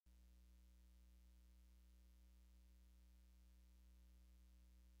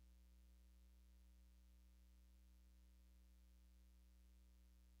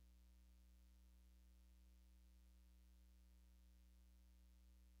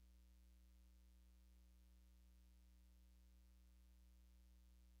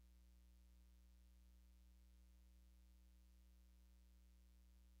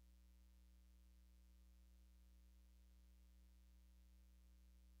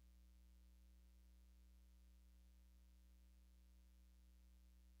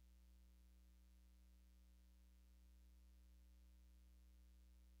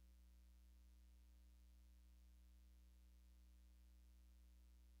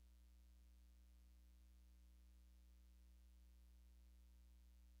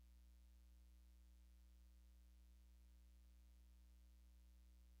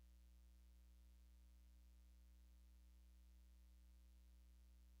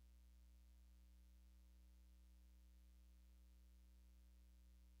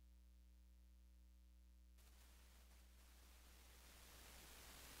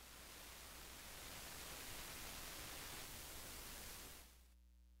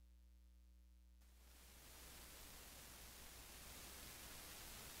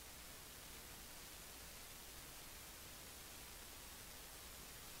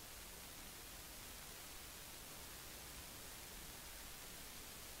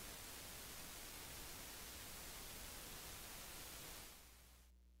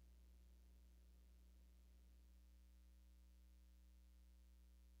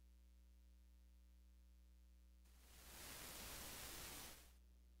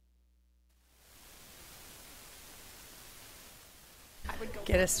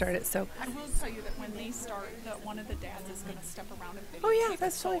get us started. So I will tell you that when they start, that one of the dads is going to step around and videotape. Oh yeah,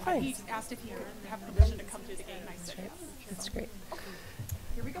 that's totally fine. He asked if he could have permission to come through the gate, and I said yes. That's great.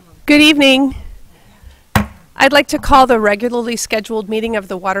 Here we go. Good evening. I'd like to call the regularly scheduled meeting of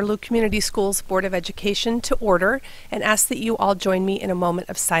the Waterloo Community Schools Board of Education to order and ask that you all join me in a moment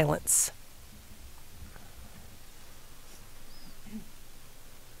of silence.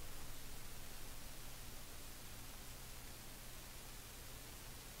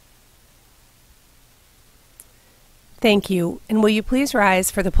 Thank you. And will you please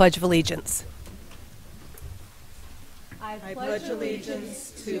rise for the Pledge of Allegiance? I pledge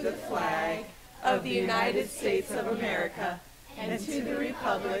allegiance to the flag of the United States of America and to the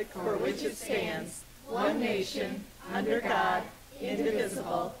republic for which it stands, one nation, under God,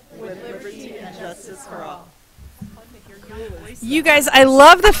 indivisible, with liberty and justice for all. You guys, I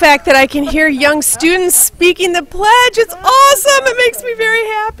love the fact that I can hear young students speaking the pledge. It's awesome. It makes me very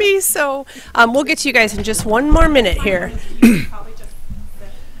happy. So we'll get to you guys in just one more minute here.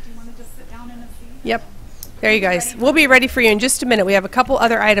 Yep. There you guys. We'll be ready for you in just a minute. We have a couple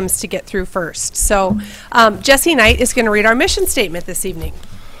other items to get through first. So Jesse Knight is going to read our mission statement this evening.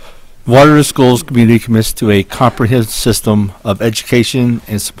 Waterloo Schools community commits to a comprehensive system of education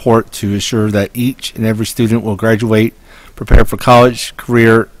and support to ensure that each and every student will graduate prepared for college,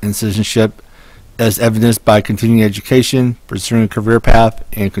 career, and citizenship, as evidenced by continuing education, pursuing a career path,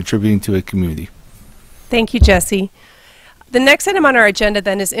 and contributing to a community. Thank you, Jesse. The next item on our agenda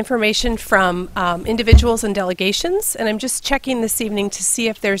then is information from individuals and delegations, and I'm just checking this evening to see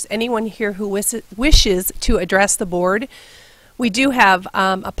if there's anyone here who wishes to address the board. We do have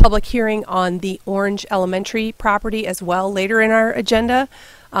a public hearing on the Orange Elementary property as well later in our agenda,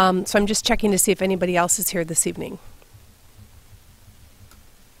 so I'm just checking to see if anybody else is here this evening.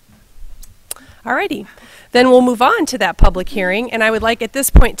 Alrighty, then we'll move on to that public hearing, and I would like at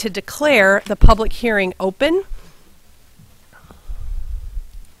this point to declare the public hearing open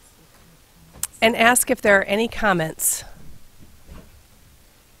and ask if there are any comments.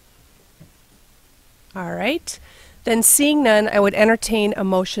 All right. Then seeing none, I would entertain a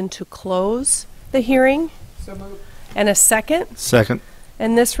motion to close the hearing. So moved. And a second. Second.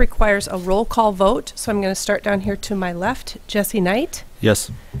 And this requires a roll call vote. So I'm going to start down here to my left. Jesse Knight. Yes.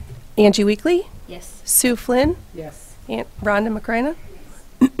 Angie Weekly. Yes. Sue Flynn. Yes. Aunt Rhonda McCrina.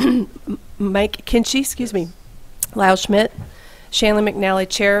 Mike Kinchy, excuse me. Lyle Schmidt. Shanley McNally,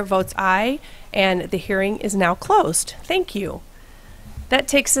 chair, votes aye. And the hearing is now closed. Thank you. That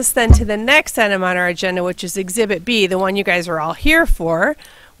takes us then to the next item on our agenda, which is Exhibit B, the one you guys are all here for,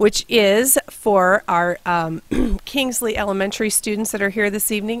 which is for our Kingsley Elementary students that are here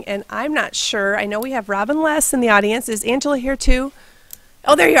this evening. And I'm not sure. I know we have Robin Less in the audience. Is Angela here too?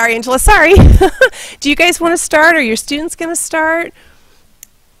 Oh, there you are, Angela. Sorry. Do you guys want to start, or are your students going to start?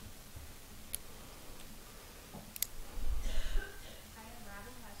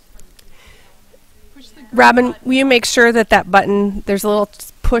 Robin, will you make sure that that button, there's a little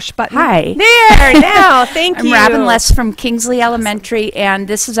push button? Hi. There, now, thank you. I'm Robin Less from Kingsley Elementary, and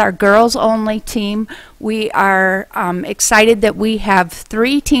this is our girls-only team. We are excited that we have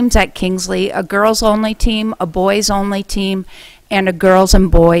 3 teams at Kingsley, a girls-only team, a boys-only team, and a girls and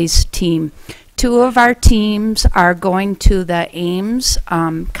boys team. 2 of our teams are going to the Ames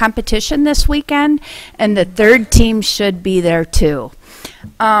competition this weekend, and the 3rd team should be there too.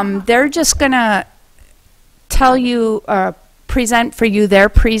 They're just going to tell you, present for you their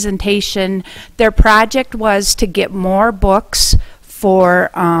presentation. Their project was to get more books for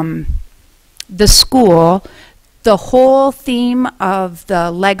the school. The whole theme of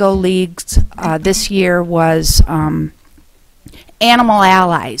the Lego Leagues this year was animal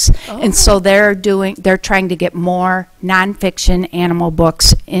allies. Oh. And so they're trying to get more nonfiction animal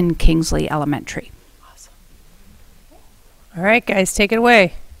books in Kingsley Elementary. Awesome. All right, guys, take it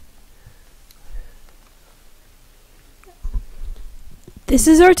away. This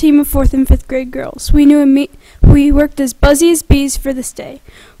is our team of 4th and 5th grade girls. We worked as busy as bees for this day.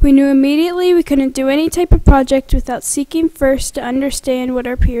 We knew immediately we couldn't do any type of project without seeking first to understand what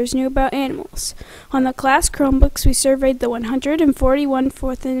our peers knew about animals. On the class Chromebooks, we surveyed the 141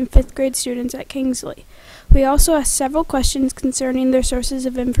 4th and 5th grade students at Kingsley. We also asked several questions concerning their sources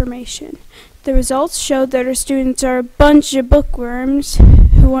of information. The results showed that our students are a bunch of bookworms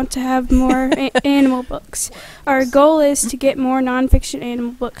who want to have more animal books. Our goal is to get more nonfiction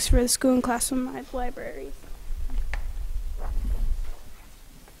animal books for the school and classroom libraries.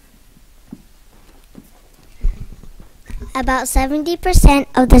 About 70%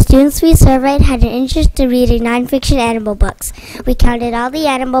 of the students we surveyed had an interest in reading nonfiction animal books. We counted all the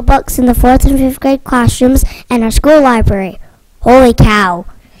animal books in the 4th and 5th grade classrooms and our school library. Holy cow.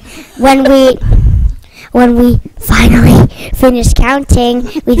 When we finally finished counting,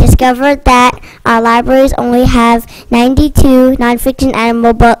 we discovered that our libraries only have 92 nonfiction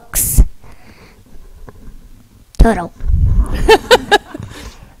animal books total.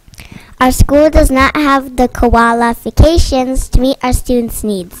 Our school does not have the qualifications to meet our students'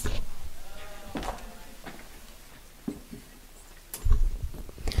 needs.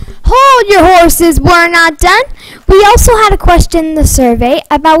 Hold your horses, we're not done. We also had a question in the survey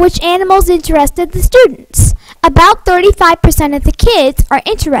about which animals interested the students. About 35% of the kids are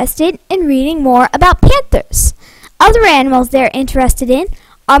interested in reading more about panthers. Other animals they're interested in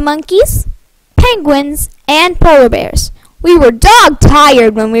are monkeys, penguins, and polar bears. We were dog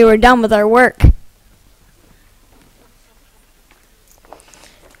tired when we were done with our work.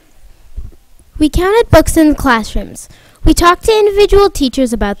 We counted books in the classrooms. We talked to individual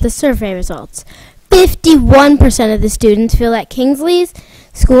teachers about the survey results. 51% of the students feel that Kingsley's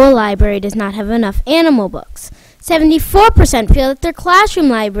school library does not have enough animal books. 74% feel that their classroom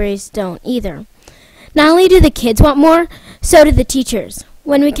libraries don't either. Not only do the kids want more, so do the teachers.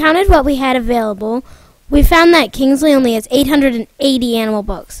 When we counted what we had available, we found that Kingsley only has 880 animal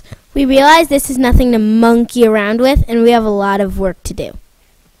books. We realize this is nothing to monkey around with, and we have a lot of work to do.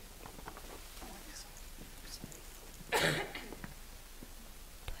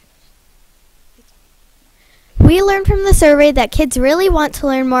 We learned from the survey that kids really want to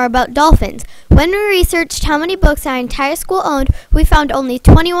learn more about dolphins. When we researched how many books our entire school owned, we found only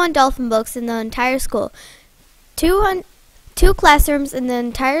 21 dolphin books in the entire school. Two classrooms in the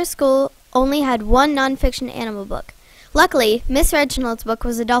entire school only had one nonfiction animal book. Luckily, Miss Reginald's book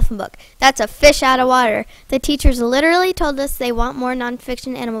was a dolphin book. That's a fish out of water. The teachers literally told us they want more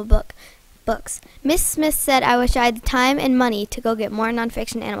nonfiction animal books. Miss Smith said I wish I had the time and money to go get more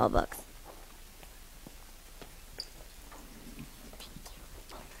nonfiction animal books.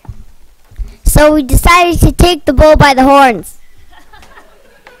 So we decided to take the bull by the horns.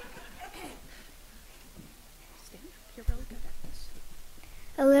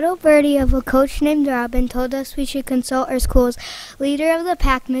 A little birdie of a coach named Robin told us we should consult our school's leader of the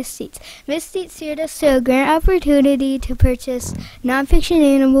pack, Miss Seats. Miss Seats steered us to a grant opportunity to purchase nonfiction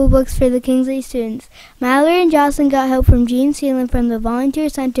animal books for the Kingsley students. Mallory and Jocelyn got help from Gene Seelan from the Volunteer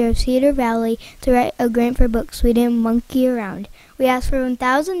Center of Cedar Valley to write a grant for books. We didn't monkey around. We asked for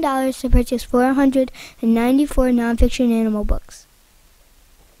 $1,000 to purchase 494 nonfiction animal books.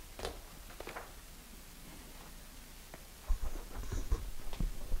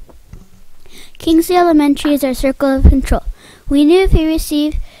 Kingsley Elementary is our circle of control. We knew if we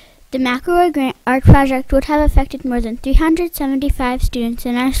received the McElroy grant, our project would have affected more than 375 students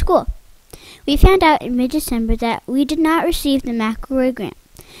in our school. We found out in mid-December that we did not receive the McElroy grant.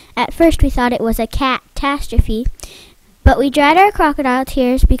 At first we thought it was a catastrophe, but we dried our crocodile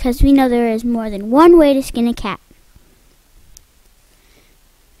tears because we know there is more than one way to skin a cat.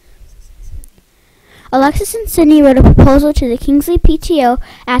 Alexis and Sydney wrote a proposal to the Kingsley PTO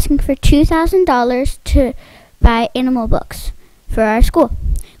asking for $2,000 to buy animal books for our school.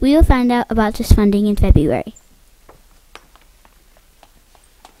 We will find out about this funding in February.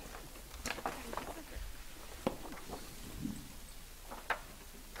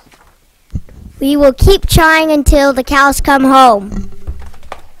 We will keep trying until the cows come home.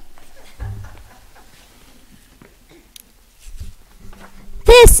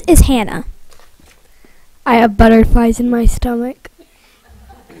 This is Hannah. I have butterflies in my stomach.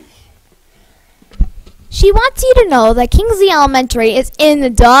 She wants you to know that Kingsley Elementary is in the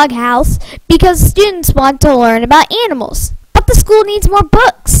doghouse because students want to learn about animals. But the school needs more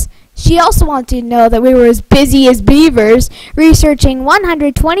books. She also wants you to know that we were as busy as beavers researching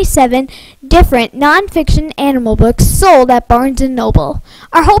 127 different nonfiction animal books sold at Barnes & Noble.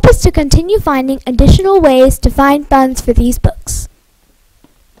 Our hope is to continue finding additional ways to find funds for these books.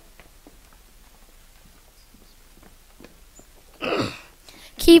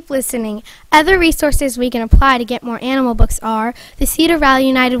 Keep listening. Other resources we can apply to get more animal books are the Cedar Valley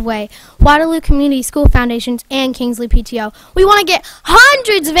United Way, Waterloo Community School Foundations, and Kingsley PTO. We want to get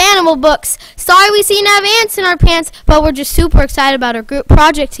hundreds of animal books. Sorry we seem to have ants in our pants, but we're just super excited about our group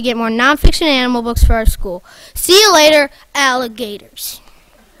project to get more nonfiction animal books for our school. See you later, alligators.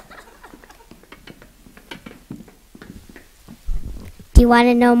 Do you want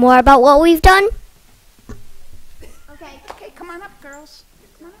to know more about what we've done? Okay, come on up, girls.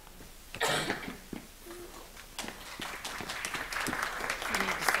 Come on up.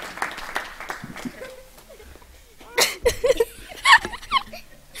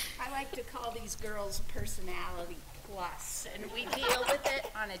 I like to call these girls personality plus, and we deal with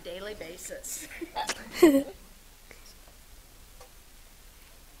it on a daily basis.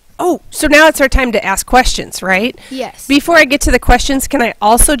 Oh, so now it's our time to ask questions, right? Yes. Before I get to the questions, can I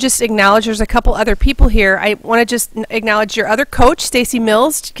also just acknowledge there's a couple other people here. I want to just acknowledge your other coach, Stacy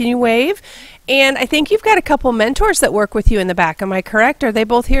Mills. Can you wave? And I think you've got a couple mentors that work with you in the back. Am I correct? Are they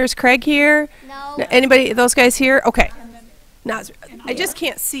both here? Is Craig here? No. Anybody, those guys here? Okay. No, I just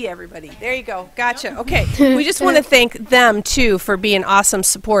can't see everybody. There you go. Gotcha. Okay. We just want to thank them, too, for being awesome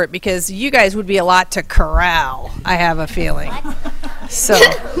support because you guys would be a lot to corral, I have a feeling. So,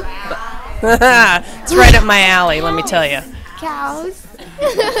 it's right up my alley, let me tell you. Cows.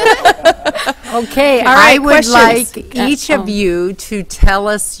 Okay, All right, I would questions. like each of you to tell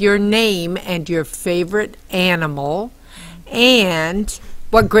us your name and your favorite animal and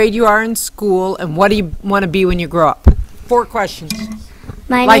what grade you are in school and what do you want to be when you grow up. 4 questions.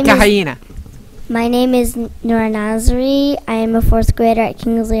 Like a hyena. My name is Noor Nazri. I am a 4th grader at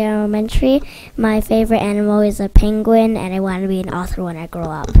Kingsley Elementary. My favorite animal is a penguin, and I want to be an author when I grow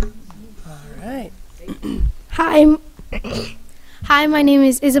up. All right. Hi, my name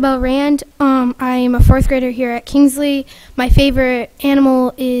is Isabel Rand. I am a 4th grader here at Kingsley. My favorite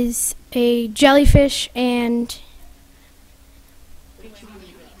animal is a jellyfish, and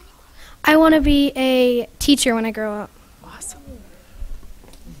I want to be a teacher when I grow up.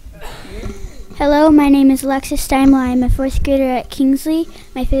 Hello, my name is Alexis Steinmeier. I'm a 4th grader at Kingsley.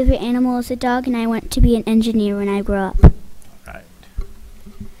 My favorite animal is a dog, and I want to be an engineer when I grow up.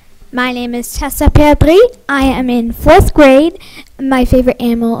 My name is Tessa Peabry. I am in 4th grade. My favorite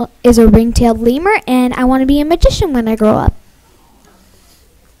animal is a ring-tailed lemur, and I want to be a magician when I grow up.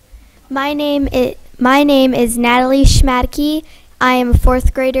 My name is Natalie Schmadke. I am a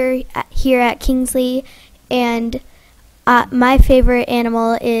 4th grader here at Kingsley, and my favorite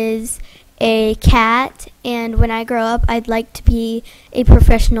animal is a cat, and when I grow up, I'd like to be a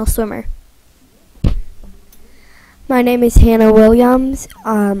professional swimmer. My name is Hannah Williams.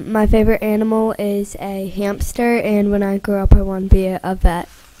 My favorite animal is a hamster, and when I grow up, I want to be a vet.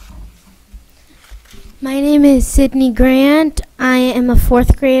 My name is Sydney Grant. I am a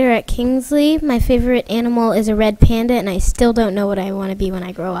 4th grader at Kingsley. My favorite animal is a red panda, and I still don't know what I want to be when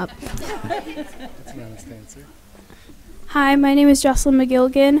I grow up. That's an honest answer. Hi, my name is Jocelyn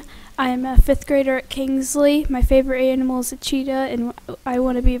McGilligan. I am a 5th grader at Kingsley. My favorite animal is a cheetah, and I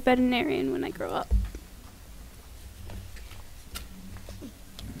want to be a veterinarian when I grow up.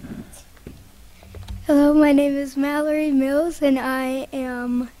 Hello, my name is Mallory Mills, and I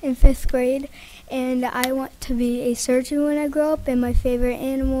am in 5th grade, and I want to be a surgeon when I grow up, and my favorite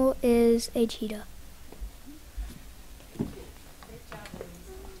animal is a cheetah.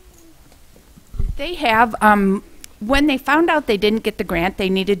 They have, when they found out they didn't get the grant, they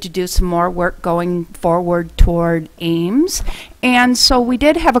needed to do some more work going forward toward Ames. And so we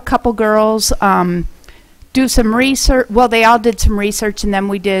did have a couple girls do some research. Well, they all did some research, and then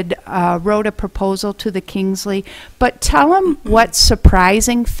we wrote a proposal to the Kingsley. But tell them what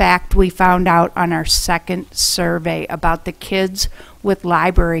surprising fact we found out on our second survey about the kids with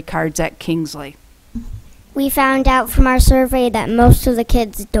library cards at Kingsley. We found out from our survey that most of the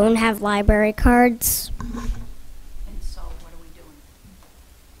kids don't have library cards.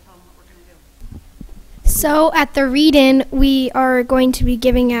 So at the read-in, we are going to be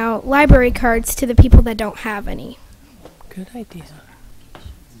giving out library cards to the people that don't have any. Good idea.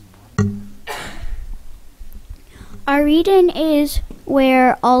 Our read-in is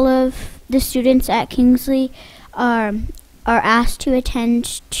where all of the students at Kingsley are asked to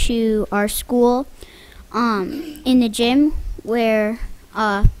attend to our school in the gym where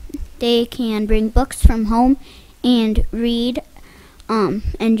they can bring books from home and read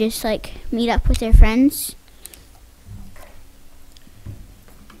and just like meet up with their friends.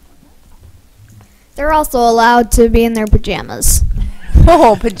 They're also allowed to be in their pajamas.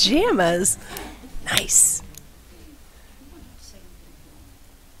 Oh, pajamas. Nice.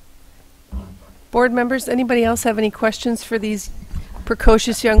 Board members, anybody else have any questions for these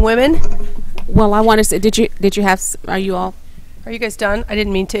precocious young women? Well, I want to say, did you have, are you Are you guys done? I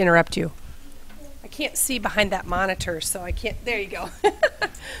didn't mean to interrupt you. I can't see behind that monitor, so I can't, there you go.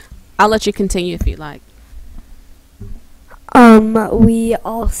 I'll let you continue if you'd like. We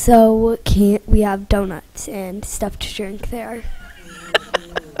also we have donuts and stuff to drink there.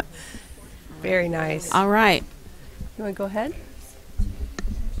 Very nice. All right. You want to go ahead?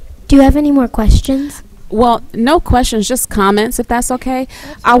 Do you have any more questions? Well, no questions, just comments, if that's okay.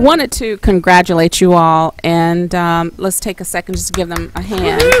 I wanted to congratulate you all, and let's take a second just to give them a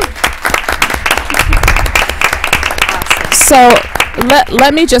hand. So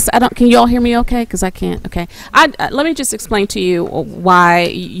let me just, can you all hear me okay? Because I can't, okay. Let me just explain to you why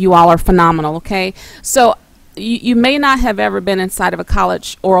you all are phenomenal, okay? So you may not have ever been inside of a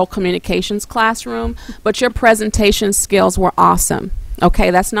college oral communications classroom, but your presentation skills were awesome.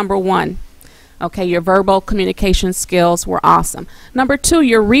 Okay, that's number one. Okay, your verbal communication skills were awesome. Number two,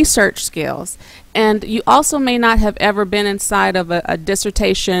 your research skills. And you also may not have ever been inside of a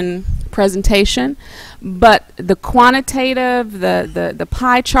dissertation presentation, but the quantitative, the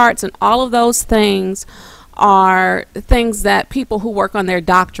pie charts, and all of those things are things that people who work on their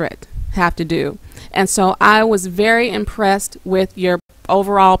doctorate have to do. And so I was very impressed with your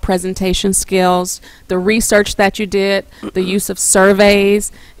overall presentation skills, the research that you did, the use of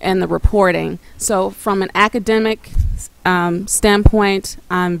surveys, and the reporting. So from an academic standpoint,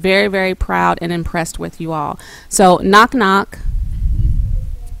 I'm very, very proud and impressed with you all. So knock, knock.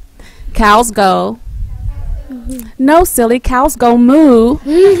 Cows go. No, silly, cows go moo.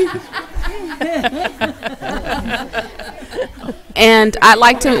 And I'd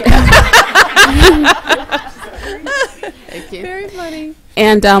like to... Thank you. Very funny.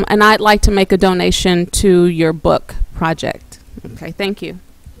 And I'd like to make a donation to your book project. Okay, thank you.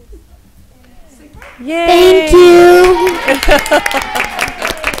 Yay! Thank you.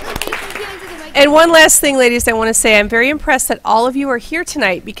 And one last thing, ladies, I want to say I'm very impressed that all of you are here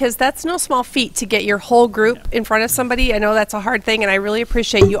tonight, because that's no small feat to get your whole group in front of somebody. I know that's a hard thing, and I really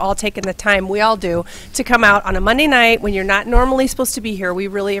appreciate you all taking the time, we all do, to come out on a Monday night when you're not normally supposed to be here. We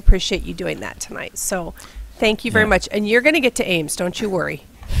really appreciate you doing that tonight. So thank you very much. And you're going to get to Ames, don't you worry.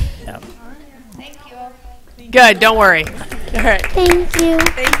 Thank you. Good, don't worry. All right. Thank you.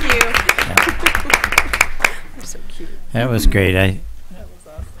 Thank you. You're so cute. That was great.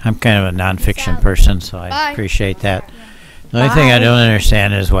 I'm kind of a nonfiction person, so I appreciate that. The only thing I don't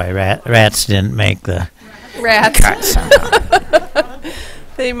understand is why rats didn't make the Rats. cut somehow.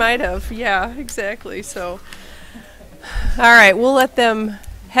 They might have, yeah, exactly. So, all right, we'll let them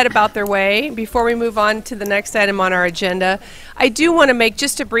head about their way. Before we move on to the next item on our agenda, I do want to make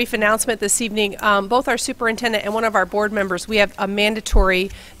just a brief announcement this evening. Both our superintendent and one of our board members, we have a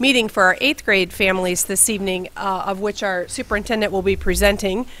mandatory meeting for our 8th grade families this evening, of which our superintendent will be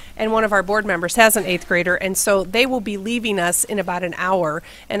presenting, and one of our board members has an 8th grader, and so they will be leaving us in about an hour.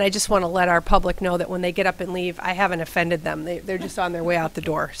 And I just want to let our public know that when they get up and leave, I haven't offended them. They're just on their way out the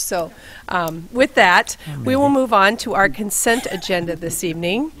door. So with that, we will move on to our consent agenda this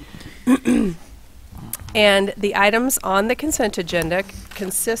evening. And the items on the consent agenda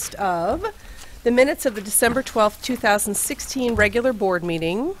consist of the minutes of the December 12th, 2016 regular board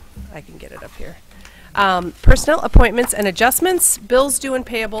meeting. I can get it up here. Personnel appointments and adjustments, bills due and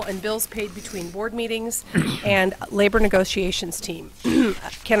payable, and bills paid between board meetings, and labor negotiations team.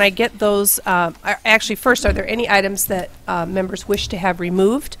 Can I get those? Actually, first, are there any items that members wish to have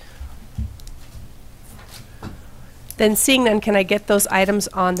removed? Then seeing none, can I get those items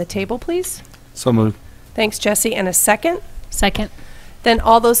on the table, please? So moved. Thanks, Jesse. And a second? Second. Then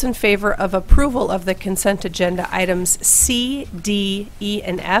all those in favor of approval of the consent agenda items C, D, E,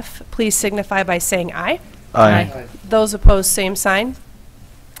 and F, please signify by saying aye. Aye. Those opposed, same sign.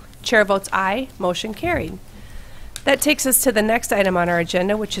 Chair votes aye. Motion carried. That takes us to the next item on our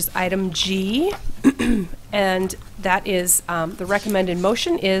agenda, which is item G. And that is, the recommended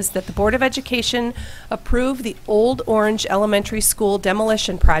motion is that the Board of Education approve the Old Orange Elementary School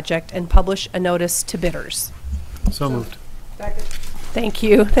demolition project and publish a notice to bidders. So moved. Thank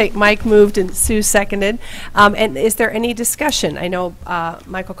you. Mike moved and Sue seconded. And is there any discussion? I know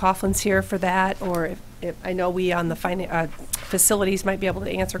Michael Coughlin's here for that, or if I know we on the facilities might be able to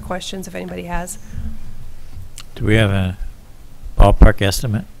answer questions if anybody has. Do we have a ballpark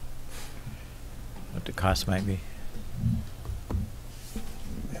estimate? What the cost might be?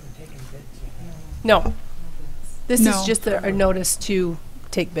 No. This No. is just a notice to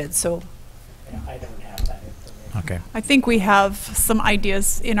take bids, so. Okay. I think we have some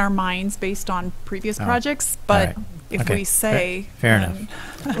ideas in our minds based on previous projects, but right. if Okay. we say... Fair enough.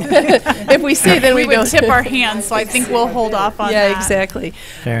 If we say, then we would don't. tip our hands, so I think we'll hold off on that. Yeah, exactly.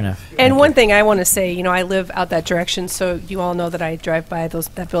 Fair enough. And one thing I want to say, you know, I live out that direction, so you all know that I drive by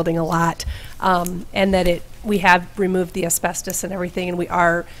that building a lot, and that we have removed the asbestos and everything, and we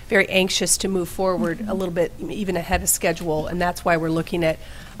are very anxious to move forward a little bit, even ahead of schedule, and that's why we're looking at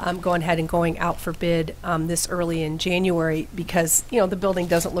going ahead and going out for bid this early in January, because, you know, the building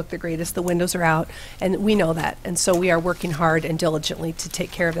doesn't look the greatest, the windows are out, and we know that, and so we are working hard and diligently to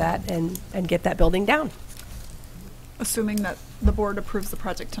take care of that and get that building down. Assuming that the board approves the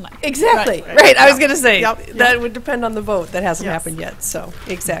project tonight. Exactly. Right. I was going to say, Yep, that yep. would depend on the vote. That hasn't Yes. happened yet, so,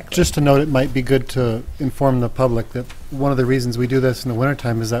 exactly. Just to note, it might be good to inform the public that one of the reasons we do this in the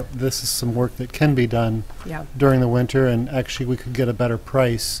wintertime is that this is some work that can be done Yeah. during the winter, and actually we could get a better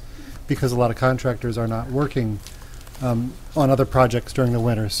price because a lot of contractors are not working on other projects during the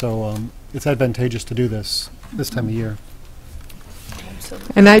winter. So it's advantageous to do this time of year.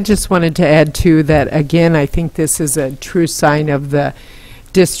 And I just wanted to add, too, that, again, I think this is a true sign of the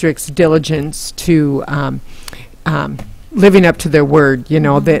district's diligence to living up to their word. You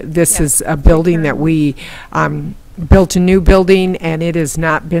know, that this is a building that we built a new building, and it has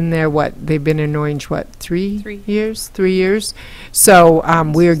not been there, they've been in Orange, 3 years? 3 years. So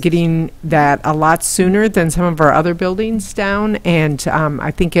we are getting that a lot sooner than some of our other buildings down, and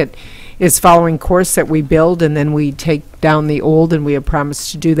I think it is following course that we build, and then we take down the old, and we have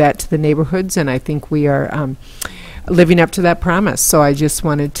promised to do that to the neighborhoods, and I think we are living up to that promise. So I just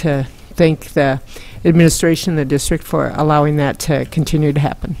wanted to thank the administration, the district, for allowing that to continue to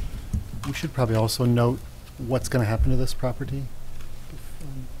happen. We should probably also note what's going to happen to this property.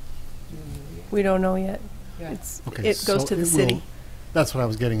 We don't know yet. It goes to the city. That's what I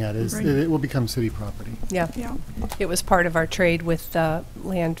was getting at, is it will become city property. Yeah. It was part of our trade with the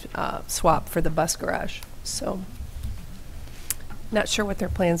land swap for the bus garage. So not sure what their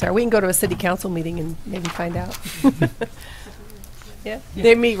plans are. We can go to a city council meeting and maybe find out. Yeah,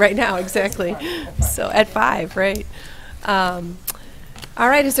 they meet right now, exactly. So at 5, right? All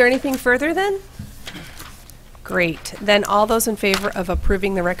right, is there anything further then? Great. Then all those in favor of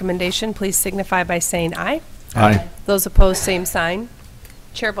approving the recommendation, please signify by saying aye. Aye. Those opposed, same sign.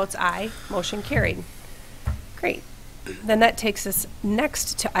 Chair votes aye. Motion carried. Great. Then that takes us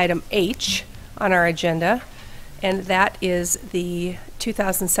next to item H on our agenda, and that is the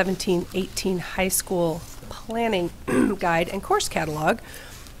 2017-18 high school planning guide and course catalog.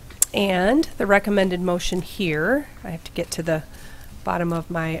 And the recommended motion here, I have to get to the bottom of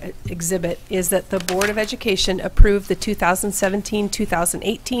my exhibit, is that the Board of Education approve the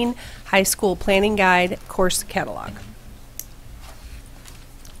 2017-2018 high school planning guide course catalog.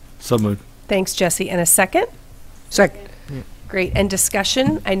 So moved. Thanks, Jesse. And a second? Second. Great. And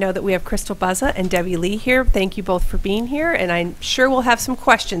discussion? I know that we have Crystal Buzza and Debbie Lee here. Thank you both for being here, and I'm sure we'll have some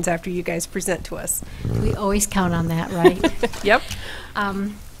questions after you guys present to us. We always count on that, right? Yep.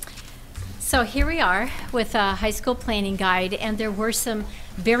 So here we are with a high school planning guide, and there were some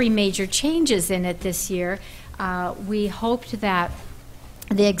very major changes in it this year. We hoped that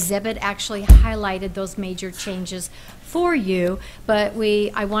the exhibit actually highlighted those major changes for you, but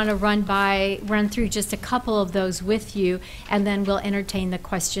I want to run through just a couple of those with you, and then we'll entertain the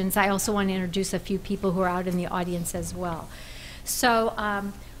questions. I also want to introduce a few people who are out in the audience as well. So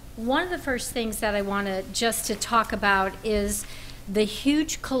one of the first things that I want to talk about is the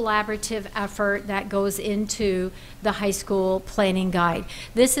huge collaborative effort that goes into the high school planning guide.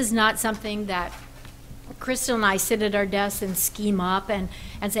 This is not something that Crystal and I sit at our desks and scheme up and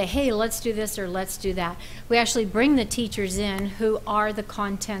say, hey, let's do this or let's do that. We actually bring the teachers in who are the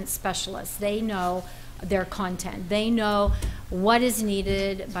content specialists. They know their content. They know what is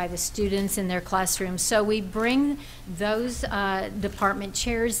needed by the students in their classrooms. So we bring those department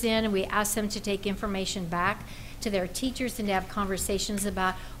chairs in, and we ask them to take information back to their teachers and to have conversations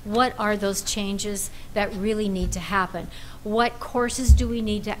about what are those changes that really need to happen. What courses do we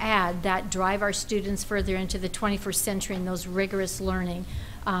need to add that drive our students further into the 21st century and those rigorous learning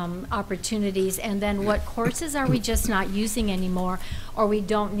opportunities, and then what courses are we just not using anymore, or we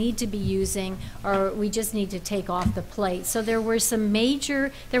don't need to be using, or we just need to take off the plate. So there was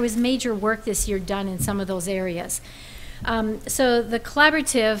major work this year done in some of those areas. So the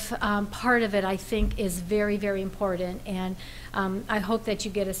collaborative part of it, I think, is very, very important, and I hope that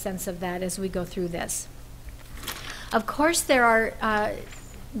you get a sense of that as we go through this. Of course, there are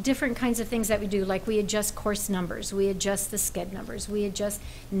different kinds of things that we do, like we adjust course numbers, we adjust the sched numbers, we adjust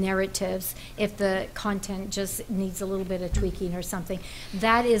narratives if the content just needs a little bit of tweaking or something.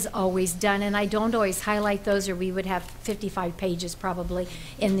 That is always done, and I don't always highlight those, or we would have 55 pages probably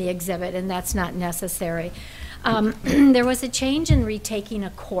in the exhibit, and that's not necessary. There was a change in retaking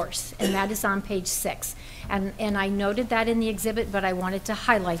a course, and that is on page 6. And I noted that in the exhibit, but I wanted to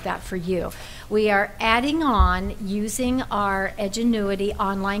highlight that for you. We are adding on, using our Edgenuity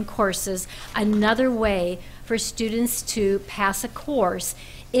online courses, another way for students to pass a course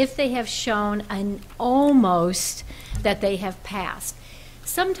if they have shown an almost that they have passed.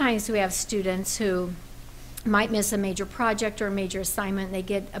 Sometimes we have students who might miss a major project or a major assignment, and they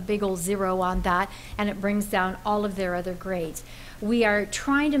get a big old 0 on that, and it brings down all of their other grades. We are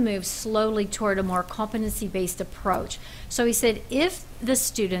trying to move slowly toward a more competency-based approach. So he said if the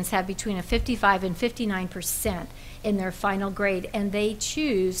students have between a 55 and 59% in their final grade, and they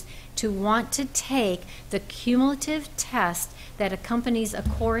choose to want to take the cumulative test that accompanies a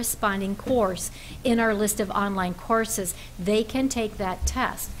corresponding course in our list of online courses, they can take that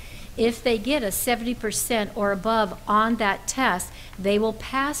test. If they get a 70% or above on that test, they will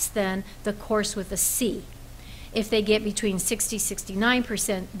pass then the course with a C. If they get between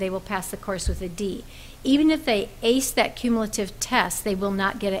 60-69%, they will pass the course with a D. Even if they ace that cumulative test, they will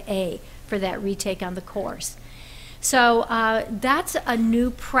not get an A for that retake on the course. So that's a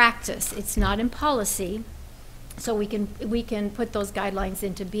new practice. It's not in policy, so we can put those guidelines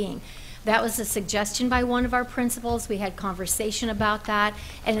into being. That was a suggestion by one of our principals. We had conversation about that,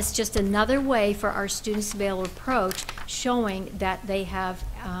 and it's just another way for our students to be able to approach showing that they have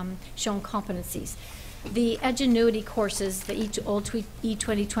shown competencies. The Edgenuity courses, the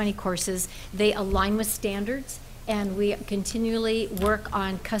E2020 courses, they align with standards, and we continually work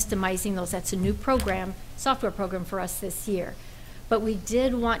on customizing those. That's a new program, software program for us this year. But we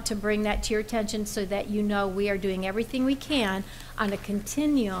did want to bring that to your attention so that you know we are doing everything we can on a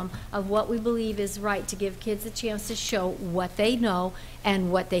continuum of what we believe is right to give kids a chance to show what they know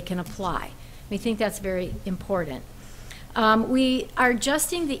and what they can apply. We think that's very important. We are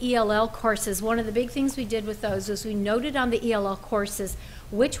adjusting the ELL courses. One of the big things we did with those was we noted on the ELL courses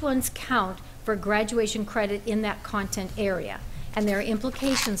which ones count for graduation credit in that content area. And there are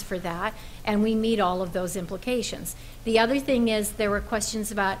implications for that, and we meet all of those implications. The other thing is there were questions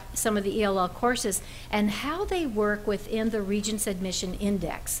about some of the ELL courses and how they work within the Regents Admission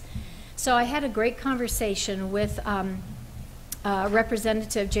Index. So I had a great conversation with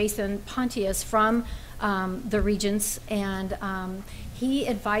Representative Jason Pontius from the Regents, and he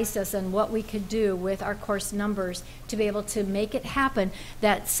advised us on what we could do with our course numbers to be able to make it happen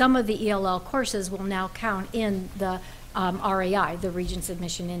that some of the ELL courses will now count in the RAI, the Regents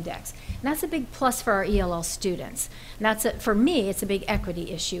Admission Index. And that's a big plus for our ELL students. And that's for me, it's a big equity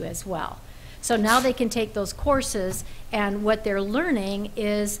issue as well. So now they can take those courses, and what they're learning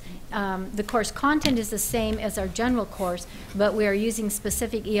is the course content is the same as our general course, but we are using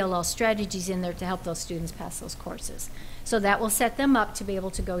specific ELL strategies in there to help those students pass those courses. So that will set them up to be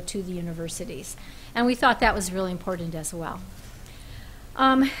able to go to the universities. And we thought that was really important as well.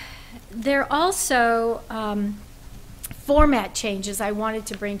 There are also format changes I wanted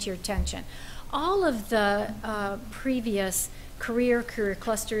to bring to your attention. All of the previous career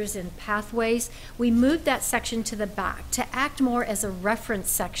clusters and pathways, we moved that section to the back to act more as a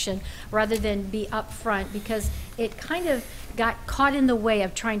reference section rather than be up front, because it kind of got caught in the way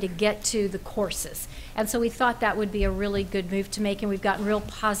of trying to get to the courses. And so we thought that would be a really good move to make, and we've gotten real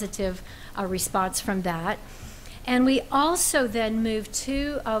positive response from that. And we also then moved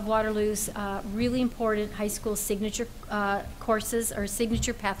two of Waterloo's really important high school signature courses or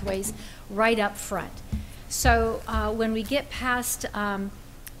signature pathways right up front. So when we get past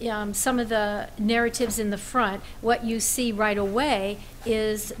some of the narratives in the front, what you see right away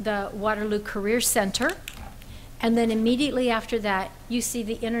is the Waterloo Career Center. And then immediately after that, you see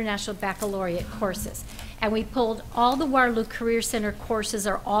the International Baccalaureate courses. And we pulled all the Waterloo Career Center courses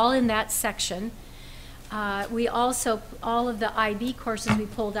are all in that section. We also, all of the IB courses we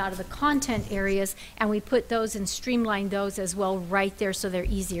pulled out of the content areas, and we put those and streamlined those as well right there so they're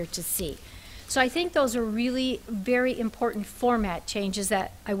easier to see. So I think those are really very important format changes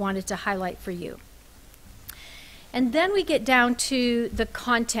that I wanted to highlight for you. And then we get down to the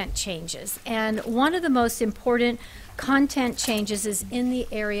content changes. And one of the most important content changes is in the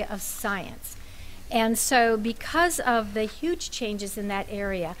area of science. And so because of the huge changes in that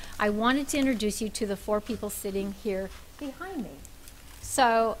area, I wanted to introduce you to the four people sitting here behind me.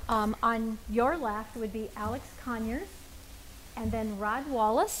 So on your left would be Alex Conyers, and then Rod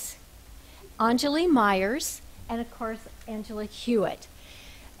Wallace, Anjali Myers, and of course Angela Hewitt.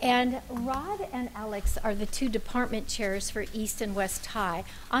 And Rod and Alex are the two department chairs for East and West High.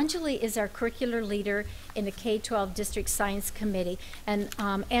 Anjali is our curricular leader in the K-12 District Science Committee. And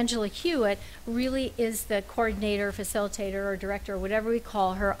Angela Hewitt really is the coordinator, facilitator, or director, or whatever we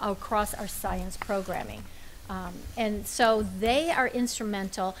call her, across our science programming. And so they are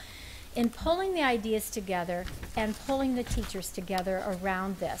instrumental in pulling the ideas together and pulling the teachers together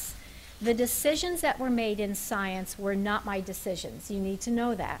around this. The decisions that were made in science were not my decisions. You need to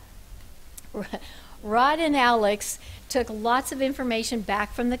know that. Rod and Alex took lots of information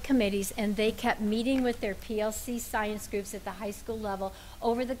back from the committees, and they kept meeting with their PLC science groups at the high school level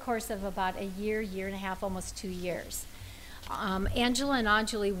over the course of about a year, year and a half, almost 2 years. Angela and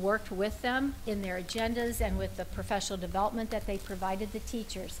Anjali worked with them in their agendas and with the professional development that they provided the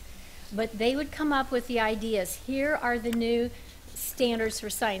teachers. But they would come up with the ideas. Here are the new standards for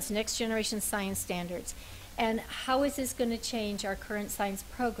science, next generation science standards. And how is this going to change our current science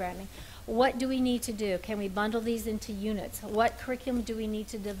programming? What do we need to do? Can we bundle these into units? What curriculum do we need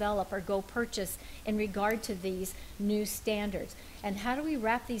to develop or go purchase in regard to these new standards? And how do we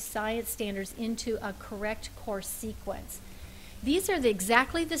wrap these science standards into a correct course sequence? These are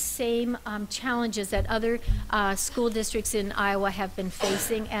exactly the same challenges that other school districts in Iowa have been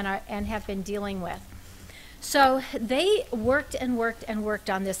facing and have been dealing with. So they worked and worked and worked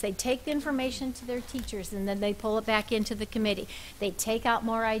on this. They take the information to their teachers and then they pull it back into the committee. They take out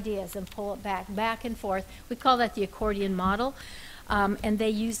more ideas and pull it back and forth. We call that the accordion model, and they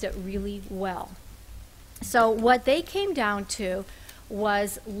used it really well. So what they came down to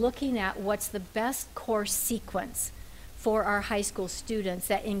was looking at what's the best course sequence for our high school students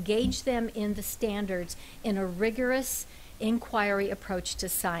that engage them in the standards in a rigorous inquiry approach to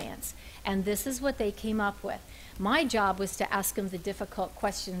science. And this is what they came up with. My job was to ask them the difficult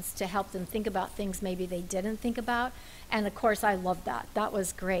questions to help them think about things maybe they didn't think about. And of course, I loved that. That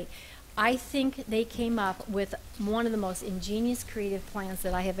was great. I think they came up with one of the most ingenious creative plans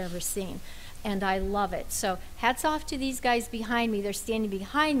that I have ever seen. And I love it. So hats off to these guys behind me. They're standing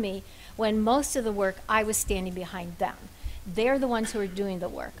behind me when most of the work I was standing behind them. They're the ones who are doing the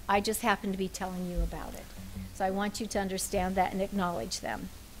work. I just happen to be telling you about it. So I want you to understand that and acknowledge them.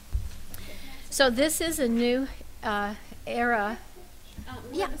 So this is a new era.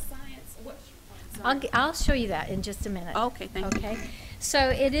 Yeah. I'll show you that in just a minute. Okay, thank you. Okay. So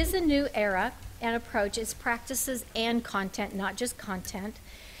it is a new era and approach. It's practices and content, not just content.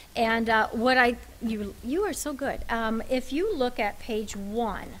 And you are so good. If you look at page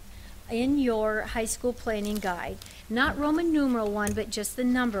 1 in your high school planning guide, not Roman numeral 1, but just the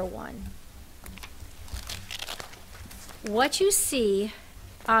number 1. What you see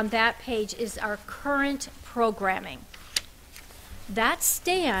on that page is our current programming. That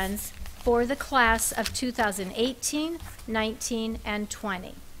stands for the class of 2018, 19, and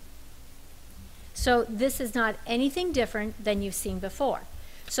 20. So this is not anything different than you've seen before.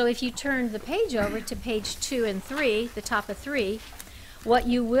 So if you turn the page over to page 2 and 3, the top of 3, what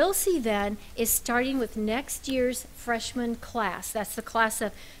you will see then is starting with next year's freshman class. That's the class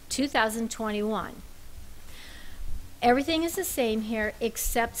of 2021. Everything is the same here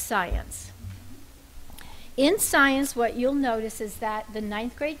except science. In science, what you'll notice is that the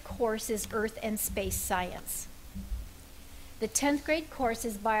 9th grade course is Earth and Space Science. The 10th grade course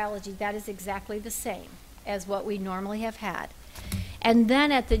is biology. That is exactly the same as what we normally have had. And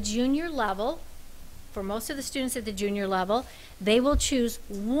then at the junior level, for most of the students at the junior level, they will choose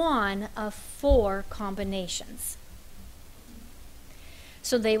one of 4 combinations.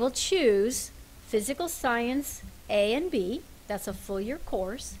 So they will choose physical science A and B, that's a full year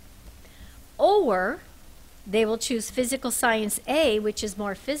course, or they will choose physical science A, which is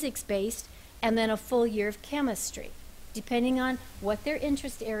more physics based, and then a full year of chemistry, depending on what their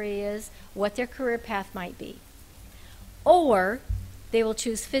interest area is, what their career path might be. Or they will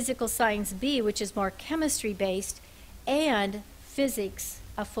choose physical science B, which is more chemistry based, and physics,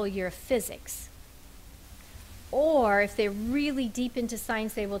 a full year of physics. Or if they're really deep into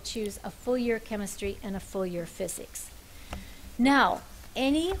science, they will choose a full year of chemistry and a full year of physics. Now,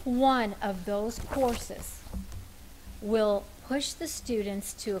 any one of those courses will push the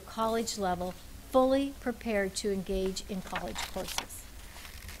students to a college level fully prepared to engage in college courses.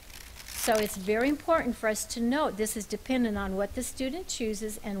 So it's very important for us to note this is dependent on what the student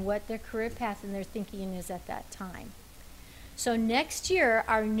chooses and what their career path and their thinking is at that time. So next year,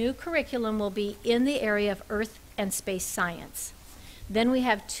 our new curriculum will be in the area of Earth and Space Science. Then we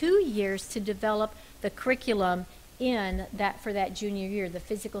have 2 years to develop the curriculum in that for that junior year, the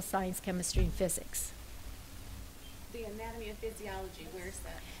physical science, chemistry, and physics. The anatomy and physiology, where is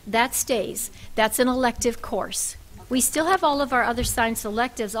that? That stays. That's an elective course. We still have all of our other science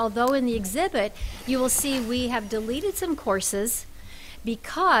electives, although in the exhibit you will see we have deleted some courses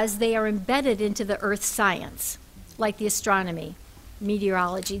because they are embedded into the earth science, like the astronomy,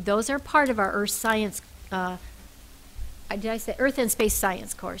 meteorology. Those are part of our earth science, did I say Earth and Space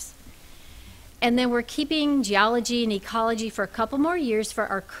Science course. And then we're keeping geology and ecology for a couple more years for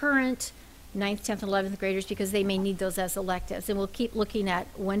our current 9th, 10th, 11th graders because they may need those as electives. And we'll keep looking at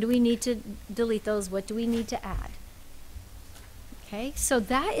when do we need to delete those, what do we need to add. Okay, so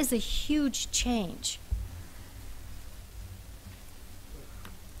that is a huge change.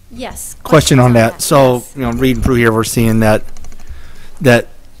 Yes. Question on that. So, you know, reading through here, we're seeing that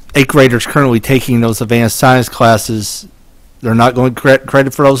 8th graders currently taking those advanced science classes, they're not going to get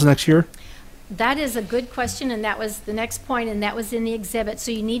credit for those next year? That is a good question, and that was the next point, and that was in the exhibit.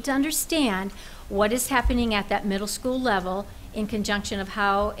 So you need to understand what is happening at that middle school level in conjunction of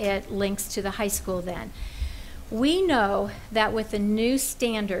how it links to the high school then. We know that with the new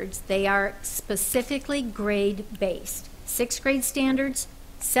standards, they are specifically grade-based. 6th grade standards,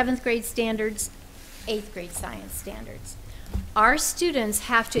 7th grade standards, 8th grade science standards. Our students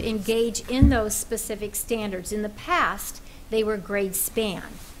have to engage in those specific standards. In the past, they were grade span,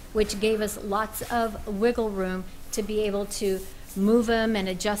 which gave us lots of wiggle room to be able to move them and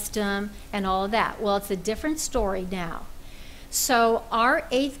adjust them and all of that. Well, it's a different story now. So our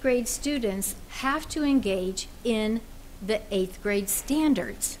 8th grade students have to engage in the 8th grade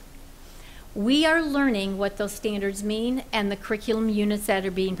standards. We are learning what those standards mean and the curriculum units that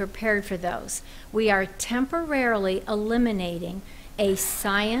are being prepared for those. We are temporarily eliminating a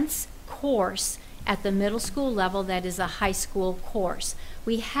science course at the middle school level that is a high school course.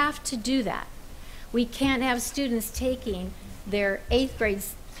 We have to do that. We can't have students taking their 8th grade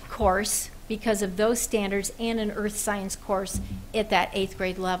course because of those standards and an earth science course at that 8th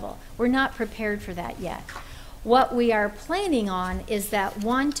grade level. We're not prepared for that yet. What we are planning on is that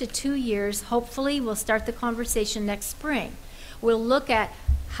 1 to 2 years, hopefully we'll start the conversation next spring. We'll look at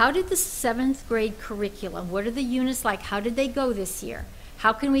how did the 7th grade curriculum, what are the units like, how did they go this year?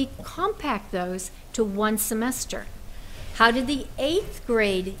 How can we compact those to 1 semester? How did the 8th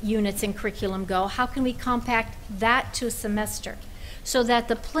grade units and curriculum go? How can we compact that to a semester? So that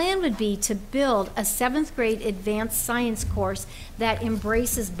the plan would be to build a 7th grade advanced science course that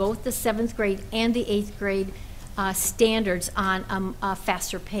embraces both the 7th grade and the 8th grade standards on a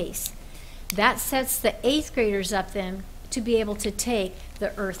faster pace. That sets the 8th graders up then to be able to take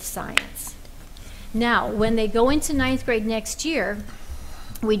the earth science. Now, when they go into 9th grade next year,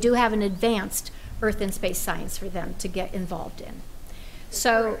 we do have an advanced earth and space science for them to get involved in.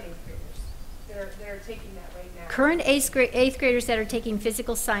 So they're taking that right now. Current 8th graders that are taking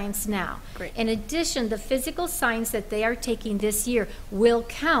physical science now. Great. In addition, the physical science that they are taking this year will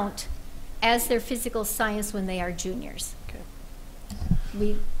count as their physical science when they are juniors.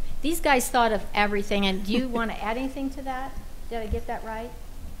 Okay. These guys thought of everything, and do you want to add anything to that? Did I get that right?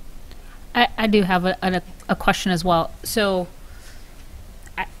 I do have a question as well. So,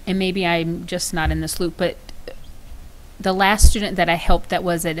 and maybe I'm just not in this loop, but the last student that I helped that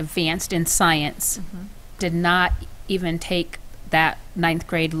was advanced in science did not even take that 9th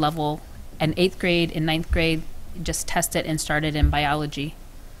grade level, and 8th grade and 9th grade just tested and started in biology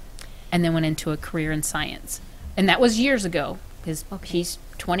and then went into a career in science. And that was years ago, because he's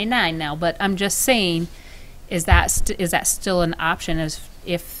 29 now. But I'm just saying, is that still an option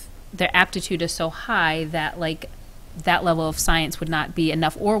if their aptitude is so high that like that level of science would not be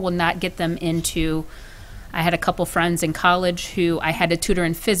enough or will not get them into. I had a couple friends in college who I had to tutor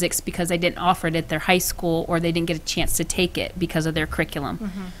in physics because they didn't offer it at their high school, or they didn't get a chance to take it because of their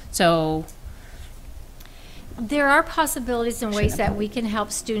curriculum. So there are possibilities and ways that we can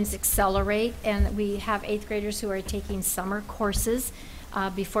help students accelerate, and we have 8th graders who are taking summer courses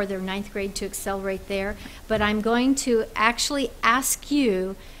before their 9th grade to accelerate there. But I'm going to actually ask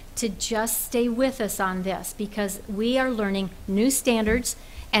you to just stay with us on this, because we are learning new standards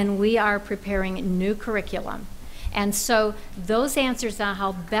and we are preparing new curriculum. And so those answers on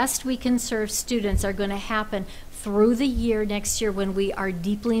how best we can serve students are going to happen through the year next year when we are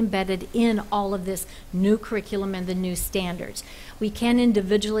deeply embedded in all of this new curriculum and the new standards. We can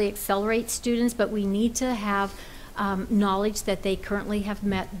individually accelerate students, but we need to have knowledge that they currently have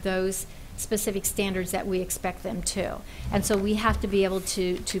met those specific standards that we expect them to. And so we have to be able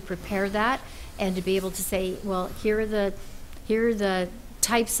to prepare that and to be able to say, well, here are the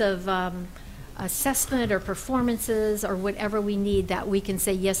types of assessment or performances or whatever we need that we can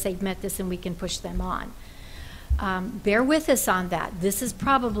say, yes, they've met this and we can push them on. Bear with us on that. This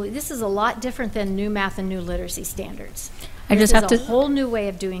is a lot different than new math and new literacy standards. This is a whole new way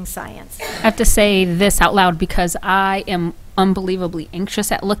of doing science. I have to say this out loud because I am unbelievably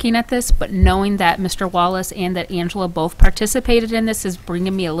anxious at looking at this, but knowing that Mr. Wallace and that Angela both participated in this is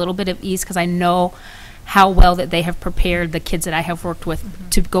bringing me a little bit of ease, because I know how well that they have prepared the kids that I have worked with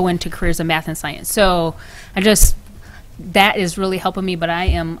to go into careers in math and science. So that is really helping me, but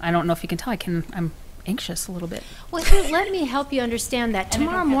I don't know if you can tell, I'm anxious a little bit. Well, here, let me help you understand that.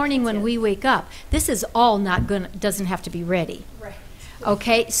 Tomorrow morning when we wake up, this is all doesn't have to be ready. Right.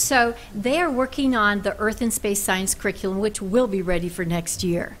 Okay, so they are working on the Earth and Space Science curriculum, which will be ready for next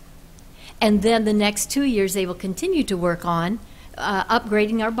year. And then the next 2 years, they will continue to work on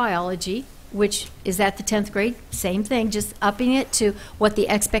upgrading our biology, which is at the 10th grade, same thing, just upping it to what the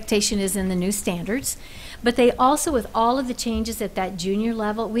expectation is in the new standards. But they also, with all of the changes at that junior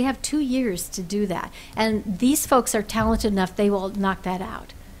level, we have 2 years to do that. And these folks are talented enough, they will knock that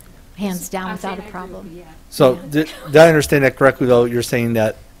out, hands down, without a problem. So did I understand that correctly, though? You're saying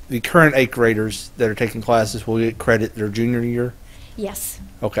that the current 8th graders that are taking classes will get credit their junior year? Yes.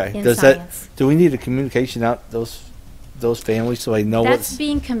 Okay. In Does science. do we need a communication out those families so they know That's what's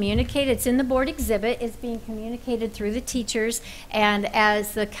being communicated. It's in the board exhibit. It's being communicated through the teachers. And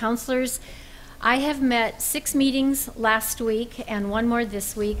as the counselors, I have met 6 meetings last week and 1 more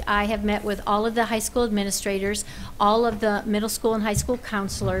this week. I have met with all of the high school administrators, all of the middle school and high school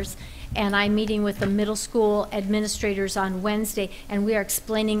counselors, and I'm meeting with the middle school administrators on Wednesday, and we are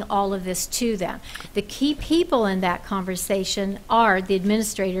explaining all of this to them. The key people in that conversation are the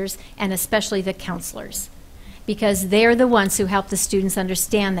administrators and especially the counselors, because they're the ones who help the students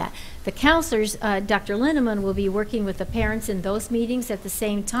understand that. The counselors, Dr. Lindemann will be working with the parents in those meetings. At the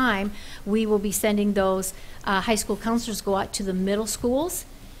same time, we will be sending those high school counselors go out to the middle schools,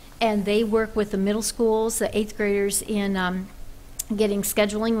 and they work with the middle schools, the 8th graders in getting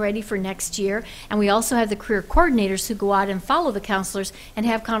scheduling ready for next year. And we also have the career coordinators who go out and follow the counselors and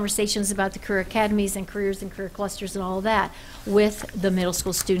have conversations about the career academies and careers and career clusters and all of that with the middle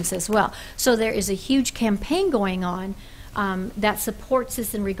school students as well. So there is a huge campaign going on that supports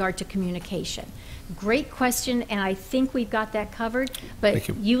this in regard to communication. Great question, and I think we've got that covered, but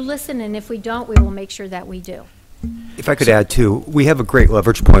you listen, and if we don't, we will make sure that we do. If I could add too, we have a great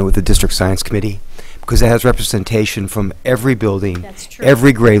leverage point with the district science committee because it has representation from every building,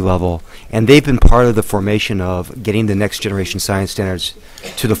 every grade level, and they've been part of the formation of getting the next generation science standards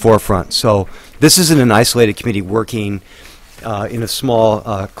to the forefront. So this isn't an isolated committee working in a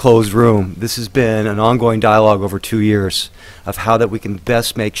small closed room. This has been an ongoing dialogue over 2 years of how that we can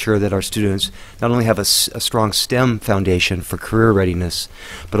best make sure that our students not only have a strong STEM foundation for career readiness,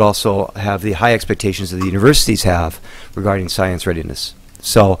 but also have the high expectations that the universities have regarding science readiness.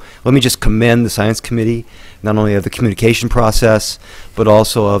 So let me just commend the science committee, not only of the communication process, but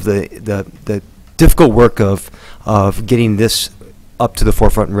also of the difficult work of getting this up to the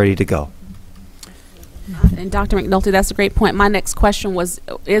forefront and ready to go. And Dr. McNulty, that's a great point. My next question was,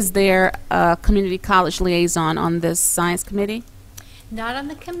 is there a community college liaison on this science committee? Not on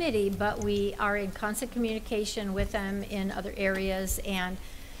the committee, but we are in constant communication with them in other areas, and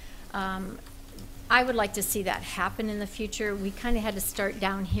I would like to see that happen in the future. We kind of had to start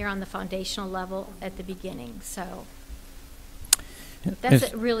down here on the foundational level at the beginning, so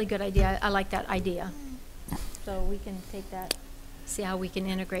that's a really good idea. I like that idea. So we can take that, see how we can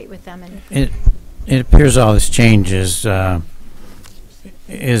integrate with them. And it appears all this change is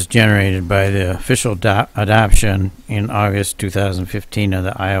generated by the official adoption in August 2015 of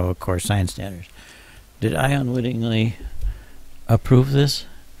the Iowa Core Science Standards. Did I unwittingly approve this?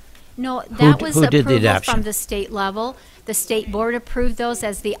 No, that was who did the approval adoption? from the state level. The state board approved those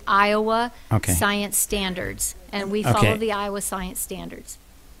as the Iowa Science Standards, and we follow the Iowa Science Standards.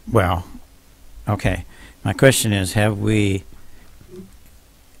 Well, okay. My question is,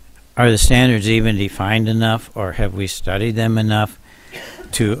 are the standards even defined enough, or have we studied them enough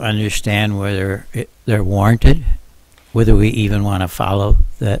to understand whether they're warranted, whether we even want to follow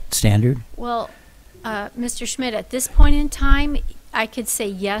that standard? Well, Mr. Schmidt, at this point in time, I could say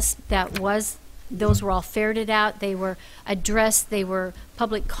yes, those were all ferreted out. They were addressed.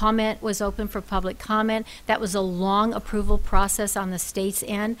 Public comment was open for public comment. That was a long approval process on the state's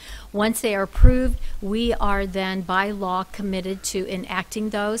end. Once they are approved, we are then by law committed to enacting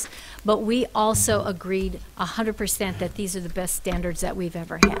those. But we also agreed 100% that these are the best standards that we've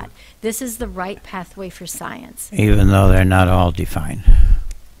ever had. This is the right pathway for science. Even though they're not all defined.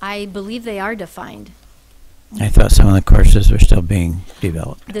 I believe they are defined. I thought some of the courses were still being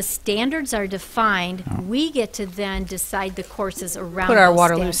developed. The standards are defined. We get to then decide the courses around Put our those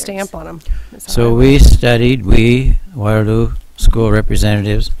Waterloo standards. stamp on them. So Waterloo school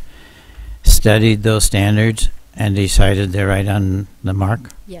representatives, studied those standards and decided they're right on the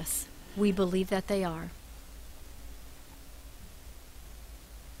mark? Yes, we believe that they are.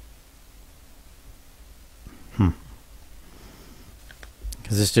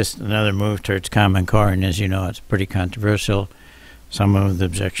 Because it's just another move towards Common Core, and as you know, it's pretty controversial. Some of the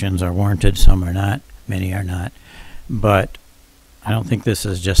objections are warranted, some are not, many are not. But I don't think this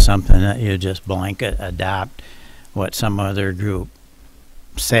is just something that you just blanket adopt what some other group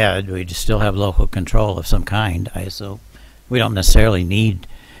said. We just still have local control of some kind, I assume. We don't necessarily need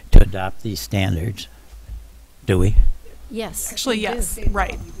to adopt these standards, do we? Yes. Actually, yes,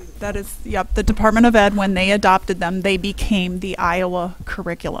 right. That is, yep, the Department of Ed, when they adopted them, they became the Iowa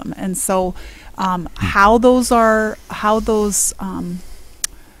curriculum. And so how those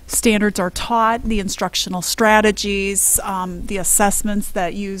standards are taught, the instructional strategies, the assessments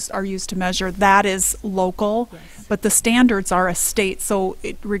that are used to measure, that is local. Yes. But the standards are a state, so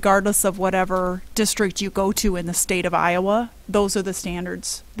regardless of whatever district you go to in the state of Iowa, those are the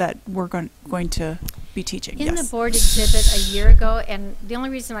standards that we're going to be teaching. In Yes. the board exhibit a year ago, and the only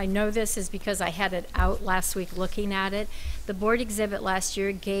reason I know this is because I had it out last week looking at it, the board exhibit last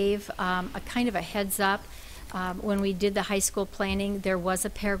year gave a kind of a heads up. When we did the high school planning, there was a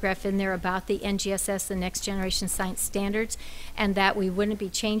paragraph in there about the NGSS, the Next Generation Science Standards, and that we wouldn't be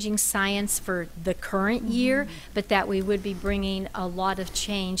changing science for the current year, but that we would be bringing a lot of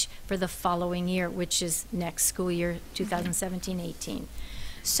change for the following year, which is next school year, 2017-18.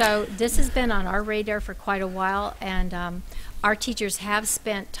 So this has been on our radar for quite a while, and our teachers have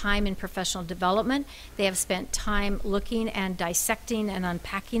spent time in professional development. They have spent time looking and dissecting and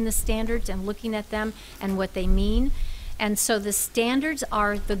unpacking the standards and looking at them and what they mean. And so the standards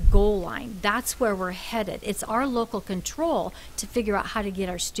are the goal line. That's where we're headed. It's our local control to figure out how to get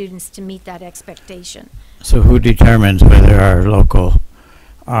our students to meet that expectation. So who determines whether our local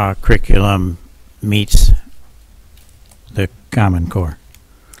curriculum meets the Common Core?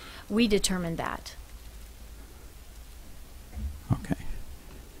 We determine that. Okay.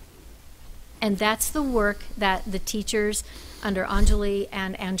 And that's the work that the teachers under Anjali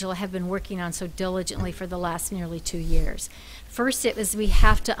and Angela have been working on so diligently for the last nearly 2 years. First, it was we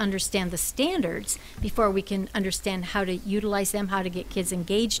have to understand the standards before we can understand how to utilize them, how to get kids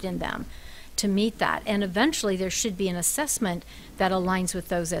engaged in them to meet that. And eventually there should be an assessment that aligns with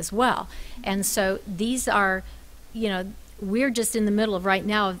those as well. And so these are, you know, we're just in the middle of right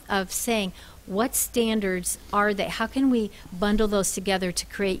now of saying, what standards are they? How can we bundle those together to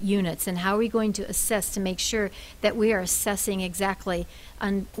create units? And how are we going to assess to make sure that we are assessing exactly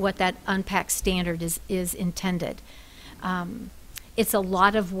what that unpacked standard is intended? It's a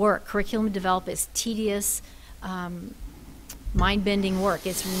lot of work. Curriculum development is tedious, mind-bending work.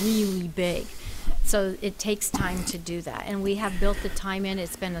 It's really big. So it takes time to do that. And we have built the time in.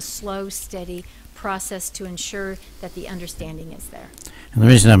 It's been a slow, steady process to ensure that the understanding is there. And the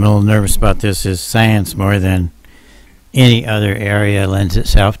reason I'm a little nervous about this is science, more than any other area, lends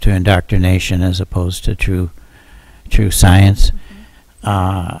itself to indoctrination as opposed to true science.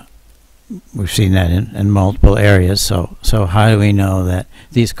 We've seen that in multiple areas. So how do we know that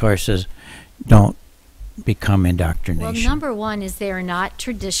these courses don't become indoctrination? Well, number one is they are not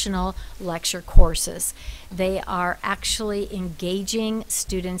traditional lecture courses. They are actually engaging.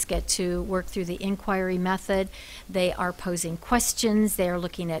 Students get to work through the inquiry method. They are posing questions. They are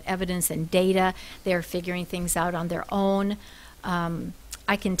looking at evidence and data. They are figuring things out on their own.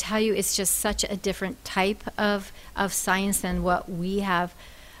 I can tell you it's just such a different type of science than what we have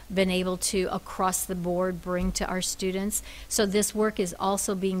been able to across the board bring to our students. So this work is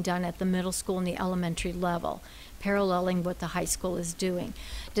also being done at the middle school and the elementary level, paralleling what the high school is doing.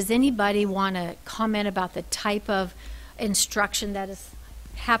 Does anybody want to comment about the type of instruction that is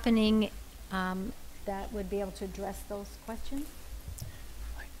happening that would be able to address those questions?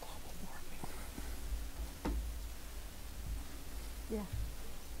 Like global warming. Yeah.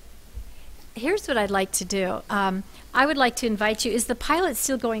 Here's what I'd like to do. I would like to invite you. Is the pilot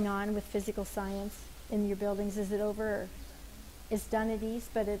still going on with physical science in your buildings? Is it over? Or it's done at East,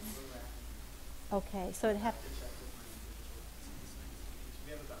 but it's okay. So it have.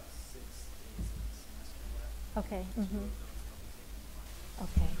 Okay.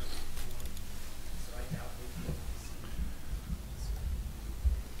 Okay.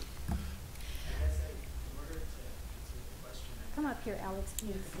 Come up here, Alex,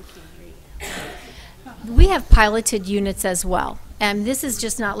 please. We have piloted units as well. And this is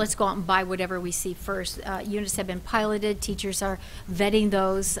just not, let's go out and buy whatever we see first. Units have been piloted. Teachers are vetting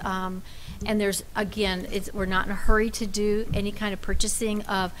those. And there's, again, we're not in a hurry to do any kind of purchasing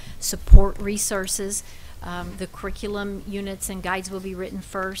of support resources. The curriculum units and guides will be written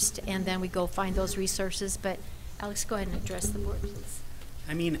first, and then we go find those resources. But Alex, go ahead and address the board, please.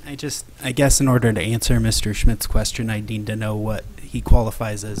 I mean, I guess in order to answer Mr. Schmidt's question, I need to know what he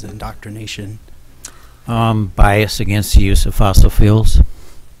qualifies as indoctrination. Bias against the use of fossil fuels.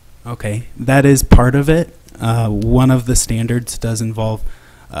 Okay, that is part of it. One of the standards does involve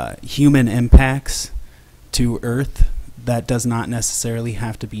human impacts to Earth. That does not necessarily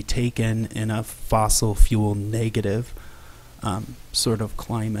have to be taken in a fossil fuel negative sort of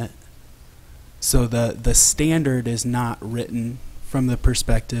climate. So the standard is not written from the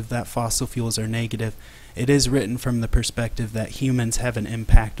perspective that fossil fuels are negative. It is written from the perspective that humans have an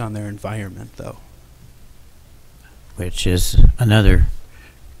impact on their environment, though. Which is another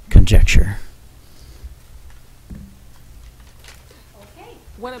conjecture. Okay.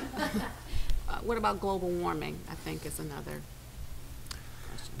 What about global warming? I think is another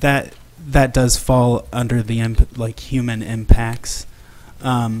question. That that does fall under the human impacts.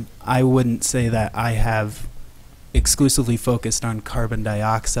 I wouldn't say that I have exclusively focused on carbon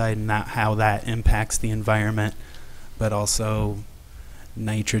dioxide and how that impacts the environment, but also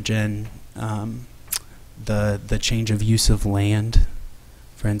nitrogen, the change of use of land,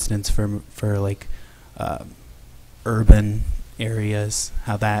 for instance, for like urban areas,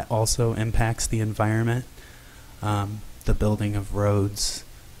 how that also impacts the environment, the building of roads,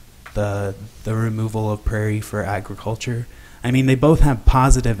 the removal of prairie for agriculture. I mean, they both have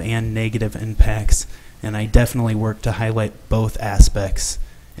positive and negative impacts, and I definitely work to highlight both aspects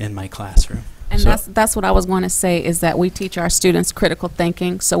in my classroom. And that's what I was going to say, is that we teach our students critical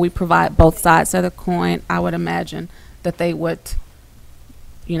thinking, so we provide both sides of the coin. I would imagine that they would,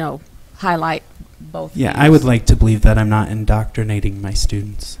 highlight both. Yeah, views. I would like to believe that I'm not indoctrinating my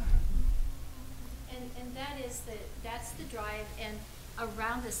students. And that's the drive. And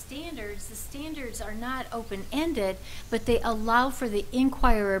around the standards are not open-ended, but they allow for the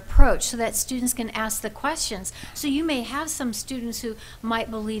inquiry approach so that students can ask the questions. So you may have some students who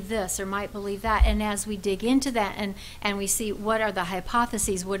might believe this or might believe that, and as we dig into that and we see what are the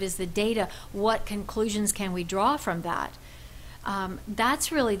hypotheses, what is the data, what conclusions can we draw from that,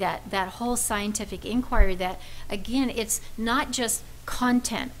 that's really that whole scientific inquiry that, again, it's not just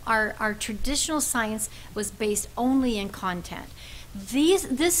content. Our traditional science was based only in content.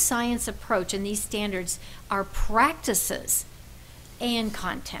 This science approach and these standards are practices and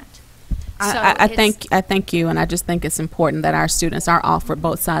content. I thank you, and I just think it's important that our students are offered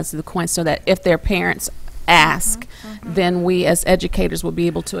both sides of the coin, so that if their parents ask, then we as educators will be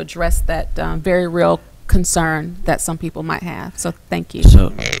able to address that very real concern that some people might have. So thank you. So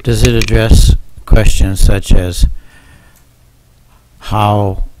does it address questions such as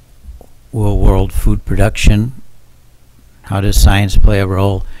how will world food production, how does science play a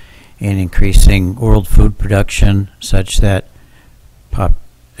role in increasing world food production such that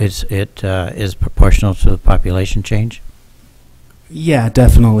it is proportional to the population change? Yeah,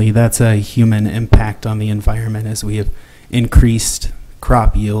 definitely. That's a human impact on the environment as we have increased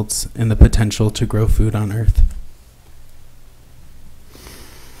crop yields and the potential to grow food on Earth.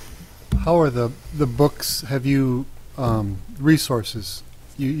 How are the books, have you, resources?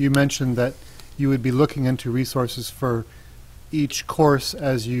 You mentioned that you would be looking into resources for each course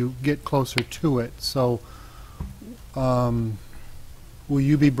as you get closer to it. So will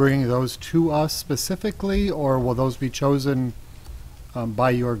you be bringing those to us specifically, or will those be chosen by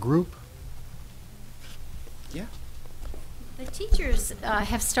your group? Yeah. The teachers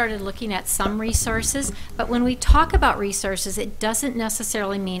have started looking at some resources, but when we talk about resources, it doesn't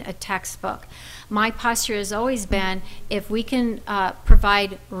necessarily mean a textbook. My posture has always been, if we can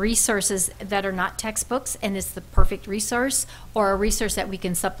provide resources that are not textbooks and it's the perfect resource, or a resource that we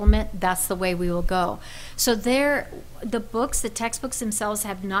can supplement, that's the way we will go. So the textbooks themselves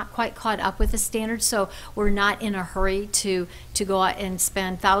have not quite caught up with the standards, so we're not in a hurry to go out and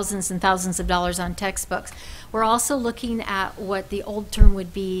spend thousands and thousands of dollars on textbooks. We're also looking at what the old term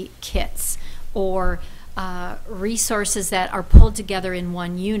would be kits, or resources that are pulled together in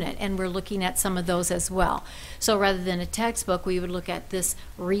one unit, and we're looking at some of those as well. So rather than a textbook, we would look at this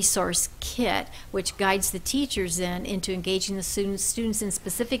resource kit, which guides the teachers into engaging the students in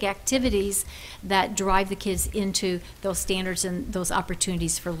specific activities that drive the kids into those standards and those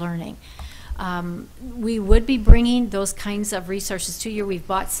opportunities for learning. We would be bringing those kinds of resources to you. We've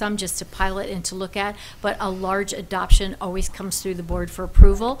bought some just to pilot and to look at, but a large adoption always comes through the board for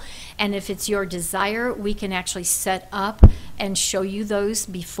approval. And if it's your desire, we can actually set up and show you those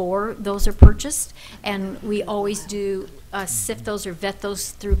before those are purchased. And we always do sift those or vet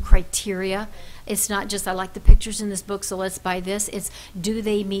those through criteria. It's not just, I like the pictures in this book, so let's buy this. It's, do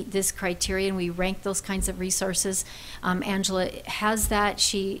they meet this criteria? And we rank those kinds of resources. Angela has that.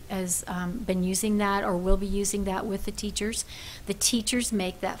 She has been using that, or will be using that with the teachers. The teachers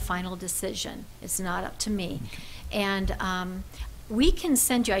make that final decision. It's not up to me. And we can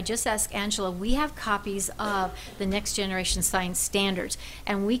send you, I just asked Angela, we have copies of the Next Generation Science Standards,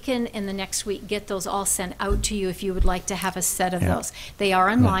 and we can, in the next week, get those all sent out to you if you would like to have a set of those. They are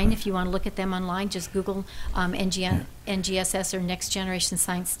online. If you want to look at them online, just Google NGSS or Next Generation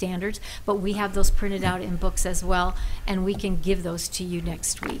Science Standards, but we have those printed out in books as well, and we can give those to you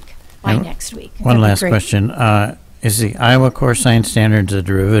next week, by next week. One last question. Is the Iowa Core Science Standards a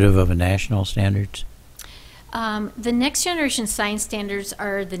derivative of a national standards? The Next Generation Science Standards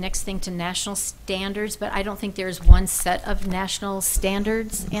are the next thing to national standards, but I don't think there's one set of national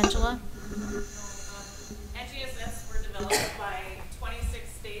standards. Angela? NGSS were developed by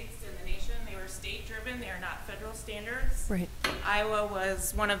 26 states in the nation. They were state-driven. They are not federal standards. Right. Iowa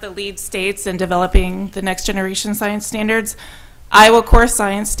was one of the lead states in developing the next generation science standards. Iowa core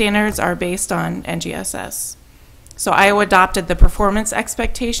science standards are based on NGSS. So Iowa adopted the performance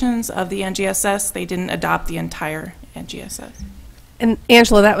expectations of the NGSS. They didn't adopt the entire NGSS. And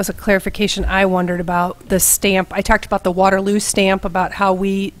Angela, that was a clarification I wondered about, the stamp. I talked about the Waterloo stamp, about how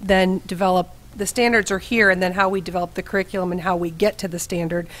we then develop, the standards are here, and then how we develop the curriculum and how we get to the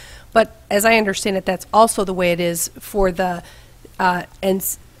standard. But as I understand it, that's also the way it is for the, I'm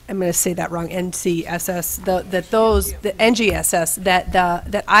going to say that wrong, NCSS, the NGSS,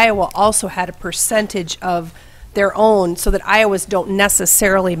 that Iowa also had a percentage of their own, so that Iowas don't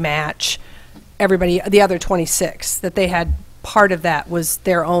necessarily match everybody, the other 26, that they had part of that was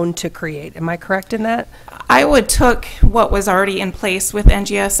their own to create. Am I correct in that? Iowa took what was already in place with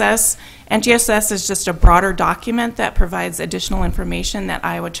NGSS. NGSS is just a broader document that provides additional information that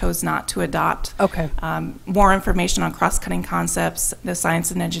Iowa chose not to adopt. Okay. More information on cross-cutting concepts, the science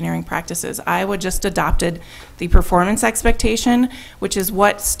and engineering practices. Iowa just adopted the performance expectation, which is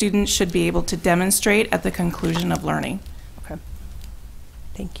what students should be able to demonstrate at the conclusion of learning. Okay.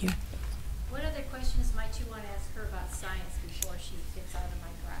 Thank you. What other questions might you want to ask her about science before she gets out of my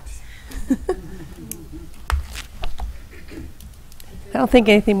class? I don't think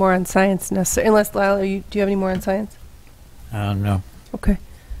anything more on science necessarily, unless Lila, do you have any more on science? No. Okay.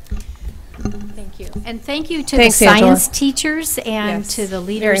 Thank you. And thank you to Thanks, the Angela. science teachers and Yes, to the very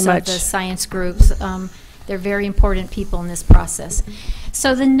leaders of much. the science groups. They're very important people in this process.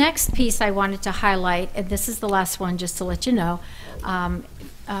 So the next piece I wanted to highlight, and this is the last one just to let you know,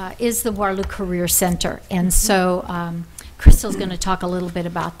 is the Waterloo Career Center. And so Crystal's going to talk a little bit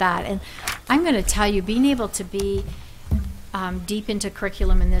about that. And I'm going to tell you, being able to be deep into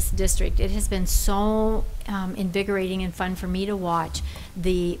curriculum in this district, it has been so invigorating and fun for me to watch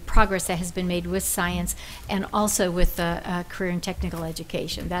the progress that has been made with science and also with the career and technical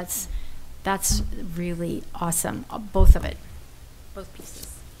education. That's really awesome, both of it, both pieces.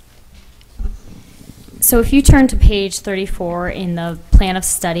 So if you turn to page 34 in the plan of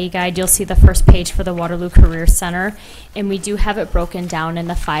study guide, you'll see the first page for the Waterloo Career Center, and we do have it broken down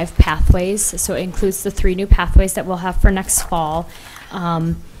into 5 pathways. So it includes the 3 new pathways that we'll have for next fall.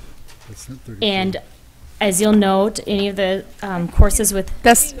 And as you'll note, any of the courses with...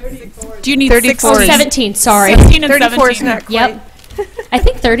 Do you need 34? 17, sorry. 16 and 34 is 17. not quite. Yep. I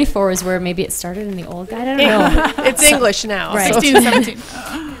think 34 is where maybe it started in the old guide. I don't know. It's English now. Right. 16 and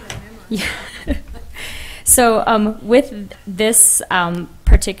 17. Yeah. So with this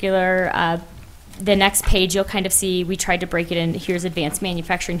particular, the next page, you'll kind of see we tried to break it in. Here's advanced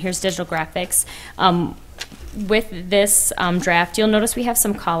manufacturing, here's digital graphics. With this draft, you'll notice we have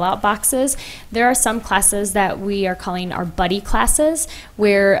some call-out boxes. There are some classes that we are calling our buddy classes,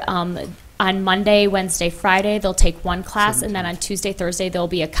 where on Monday, Wednesday, Friday, they'll take one class, and then on Tuesday, Thursday, there'll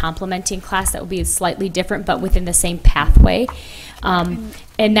be a complementing class that will be slightly different, but within the same pathway.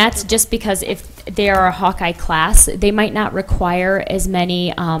 And that's just because if they are a Hawkeye class, they might not require as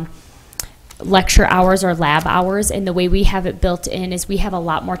many lecture hours or lab hours, and the way we have it built in is we have a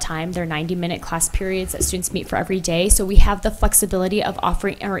lot more time. They're 90-minute class periods that students meet for every day, so we have the flexibility of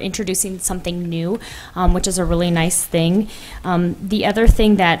offering or introducing something new, which is a really nice thing. The other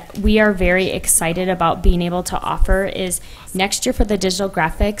thing that we are very excited about being able to offer is next year for the digital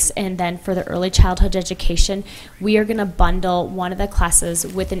graphics and then for the early childhood education, we are going to bundle one of the classes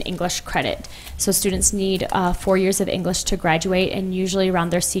with an English credit. So students need 4 years of English to graduate, and usually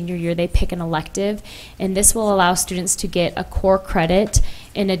around their senior year they pick an elective, and this will allow students to get a core credit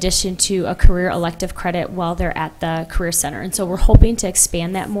in addition to a career elective credit while they're at the Career Center. And so we're hoping to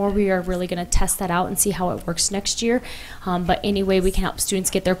expand that more. We are really going to test that out and see how it works next year. But any way we can help students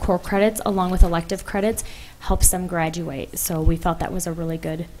get their core credits along with elective credits helps them graduate. So we felt that was a really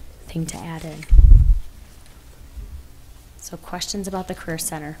good thing to add in. So questions about the Career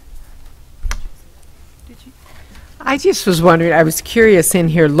Center? I just was wondering, I was curious in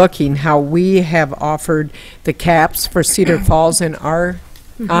here looking how we have offered the CAPS for Cedar Falls in our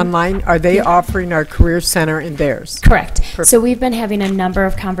online. Are they offering our Career Center in theirs? Correct. Perfect. So we've been having a number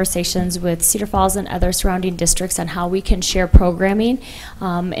of conversations with Cedar Falls and other surrounding districts on how we can share programming.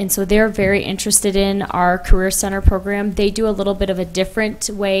 And so they're very interested in our Career Center program. They do a little bit of a different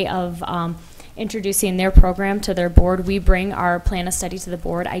way of introducing their program to their board. We bring our plan of study to the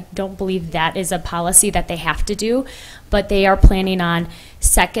board. I don't believe that is a policy that they have to do, but they are planning on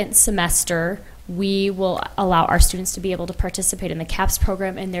second semester we will allow our students to be able to participate in the CAPS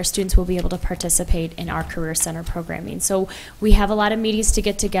program, and their students will be able to participate in our Career Center programming. So we have a lot of meetings to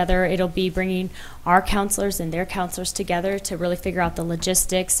get together. It'll be bringing our counselors and their counselors together to really figure out the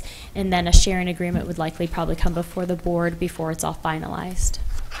logistics, and then a sharing agreement would likely probably come before the board before it's all finalized.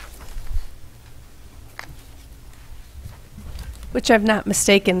 Which I'm not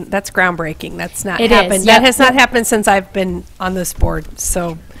mistaken, that's groundbreaking. That's not It happened. is, That yep. has not happened since I've been on this board.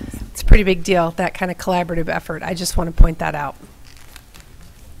 So it's a pretty big deal, that kind of collaborative effort. I just want to point that out.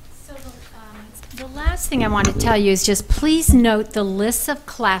 The last thing I want to tell you is just please note the lists of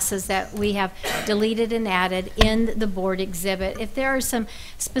classes that we have deleted and added in the board exhibit. If there are some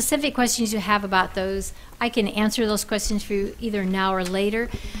specific questions you have about those, I can answer those questions for you either now or later.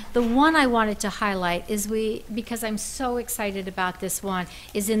 The one I wanted to highlight is because I'm so excited about this one,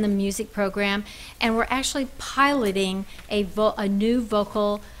 is in the music program, and we're actually piloting a new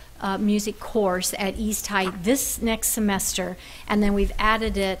vocal music course at East High this next semester, and then we've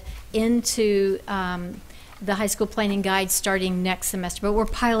added it into the high school planning guide starting next semester, but we're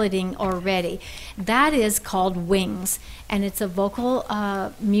piloting already. That is called Wings, and it's a vocal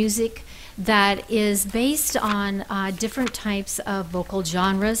music that is based on different types of vocal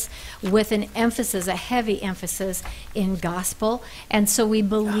genres with an emphasis, a heavy emphasis in gospel. And so we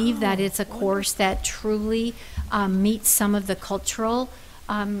believe that it's a course that truly meets some of the cultural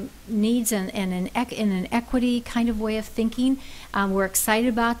needs and in an equity kind of way of thinking. We're excited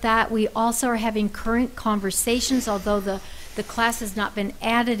about that. We also are having current conversations, although the class has not been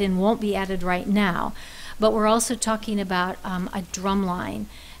added and won't be added right now. But we're also talking about a drum line.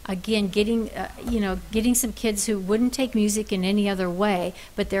 Again, getting some kids who wouldn't take music in any other way,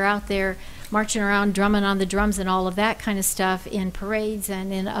 but they're out there marching around, drumming on the drums and all of that kind of stuff in parades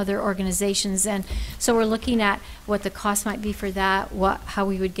and in other organizations. And so we're looking at what the cost might be for that, how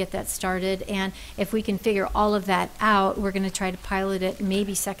we would get that started, and if we can figure all of that out, we're going to try to pilot it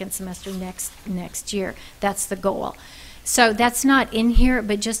maybe second semester next year. That's the goal. So that's not in here,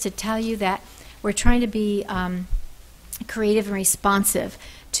 but just to tell you that we're trying to be creative and responsive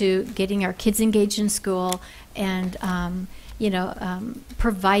to getting our kids engaged in school and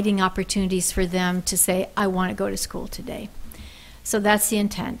providing opportunities for them to say, I want to go to school today. So that's the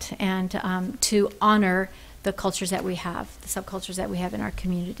intent, and to honor the cultures that we have, the subcultures that we have in our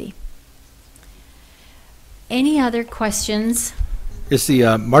community. Any other questions? Is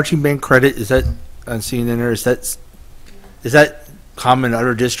the marching band credit, is that, I'm seeing in there, is that common in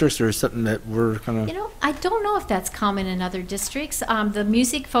other districts, or is something that we're kind of... I don't know if that's common in other districts. The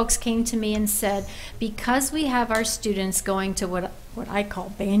music folks came to me and said, because we have our students going to what I call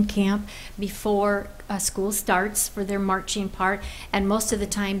band camp before school starts for their marching part, and most of the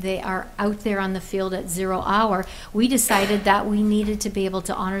time they are out there on the field at 0 hour, we decided that we needed to be able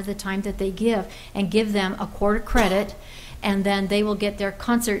to honor the time that they give and give them a quarter credit, and then they will get their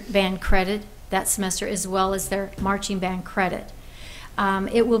concert band credit that semester as well as their marching band credit.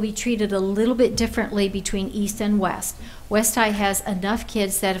 It will be treated a little bit differently between East and West. West High has enough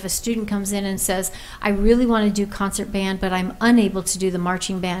kids that if a student comes in and says, I really want to do concert band, but I'm unable to do the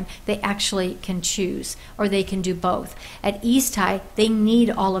marching band, they actually can choose, or they can do both. At East High, they need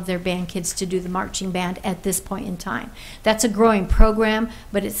all of their band kids to do the marching band at this point in time. That's a growing program,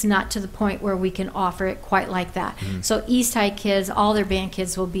 but it's not to the point where we can offer it quite like that. So East High kids, all their band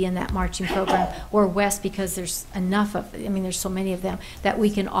kids will be in that marching program, or West, because there's enough of, there's so many of them, that we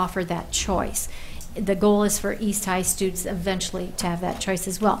can offer that choice. The goal is for East High students eventually to have that choice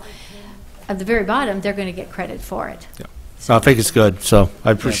as well. At the very bottom, they're going to get credit for it. Yeah. So I think it's good, so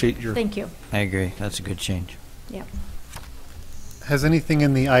I appreciate your... Thank you. I agree. That's a good change. Yep. Has anything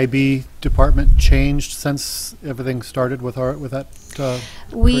in the IB department changed since everything started with that?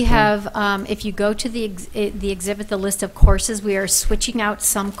 We have, if you go to the exhibit, the list of courses, we are switching out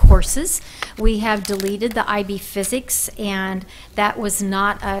some courses. We have deleted the IB Physics, and that was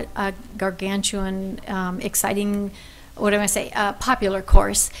not a gargantuan, exciting, popular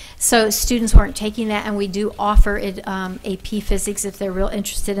course. So students weren't taking that, and we do offer it AP Physics if they're real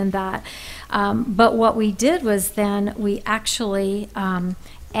interested in that. But what we did was then we actually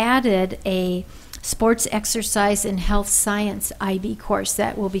added a sports exercise and health science IB course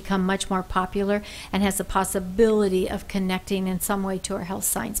that will become much more popular and has the possibility of connecting in some way to our health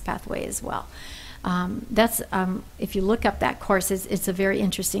science pathway as well. If you look up that course, it's a very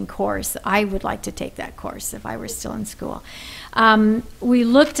interesting course. I would like to take that course if I were still in school. We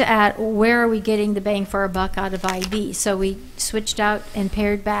looked at where are we getting the bang for our buck out of IB. So we switched out and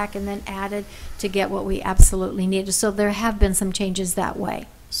pared back and then added to get what we absolutely needed. So there have been some changes that way.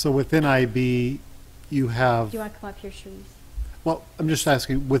 So within IB, you have... Do you want to come up here, Cherise? Well, I'm just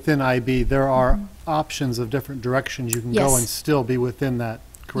asking, within IB, there are options of different directions you can go Yes. and still be within that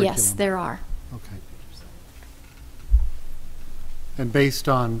curriculum? Yes, there are. Okay. And based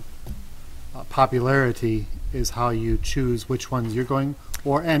on popularity is how you choose which ones you're going,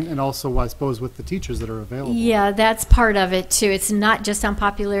 or and also, I suppose, with the teachers that are available. Yeah, that's part of it too. It's not just on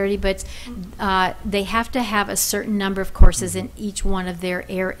popularity, but they have to have a certain number of courses in each one of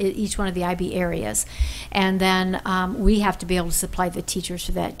each one of the IB areas, and then we have to be able to supply the teachers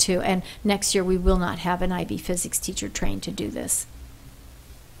for that too. And next year we will not have an IB physics teacher trained to do this.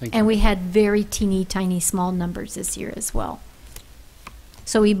 Thank And you. we had very teeny tiny small numbers this year as well.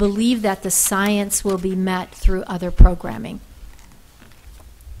 So we believe that the science will be met through other programming.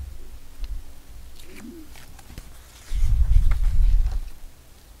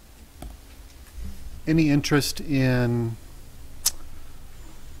 Any interest in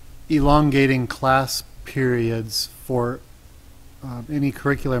elongating class periods for any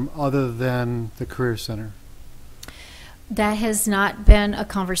curriculum other than the Career Center? That has not been a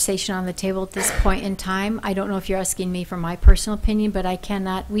conversation on the table at this point in time. I don't know if you're asking me for my personal opinion, but I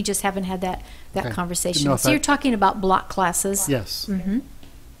cannot, we just haven't had that Okay. conversation. Didn't know if So you're that- talking about block classes? Yes. Mm-hmm.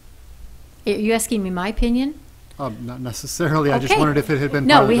 Are you asking me my opinion? Not necessarily. I just Okay. wondered if it had been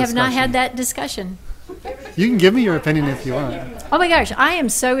No, part of we the have not had discussion. that discussion. You can give me your opinion if you want. Oh my gosh, I am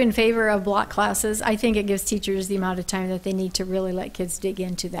so in favor of block classes. I think it gives teachers the amount of time that they need to really let kids dig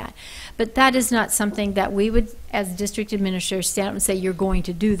into that. But that is not something that we would, as district administrators, stand up and say, you're going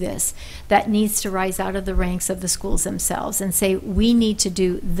to do this. That needs to rise out of the ranks of the schools themselves and say, we need to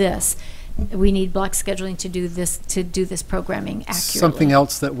do this. We need block scheduling to do this programming accurately. Something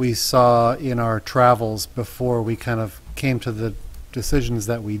else that we saw in our travels before we kind of came to the decisions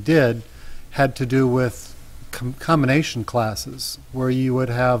that we did had to do with combination classes, where you would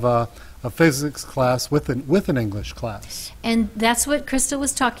have a physics class with an English class. And that's what Krista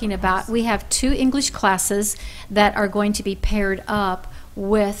was talking about. We have 2 English classes that are going to be paired up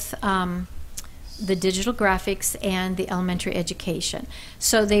with the digital graphics and the elementary education.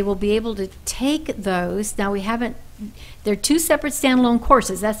 So they will be able to take those. Now they're 2 separate standalone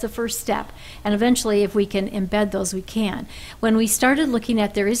courses. That's the first step. And eventually, if we can embed those, we can. When we started looking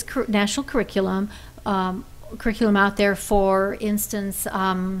at, there is national curriculum out there, for instance,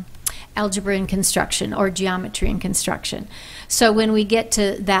 algebra and construction or geometry and construction. So when we get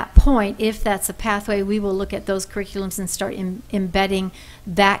to that point, if that's a pathway, we will look at those curriculums and start embedding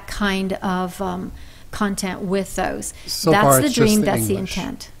that kind of content with those. So that's far, the it's dream, just the that's the English.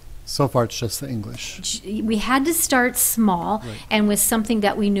 intent. So far, it's just the English. We had to start small Right. and with something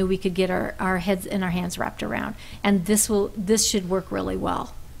that we knew we could get our heads and our hands wrapped around. And this should work really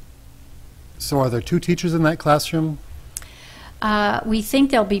well. So are there 2 teachers in that classroom? We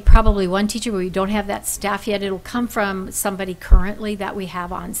think there'll be probably 1 teacher, but we don't have that staff yet. It'll come from somebody currently that we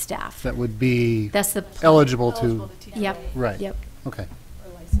have on staff. That would be That's the eligible to. Yep. Right. Yep. Okay.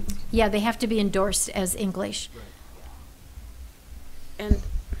 Yeah, they have to be endorsed as English. And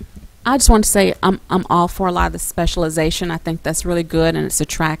I just want to say I'm all for a lot of the specialization. I think that's really good and it's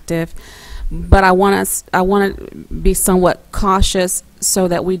attractive. But I want to be somewhat cautious so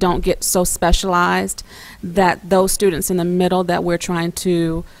that we don't get so specialized that those students in the middle that we're trying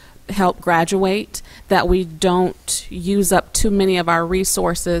to help graduate, that we don't use up too many of our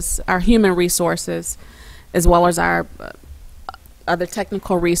resources, our human resources, as well as our other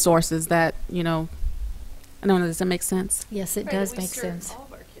technical resources that, I don't know, does that make sense? Yes, it does make sense.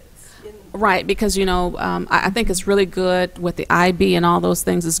 Right, because, I think it's really good with the IB and all those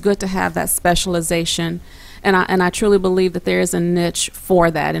things. It's good to have that specialization. And I truly believe that there is a niche for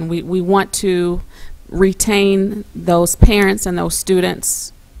that. And we want to retain those parents and those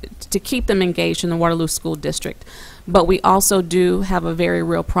students to keep them engaged in the Waterloo School District. But we also do have a very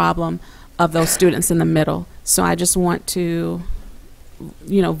real problem of those students in the middle. So I just want to,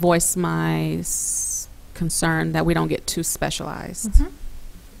 voice my concern that we don't get too specialized.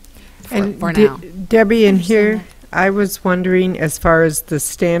 Mm-hmm. For now. Debbie, in here, I was wondering, as far as the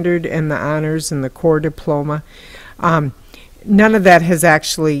standard and the honors and the core diploma, none of that has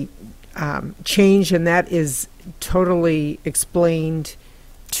actually changed, and that is totally explained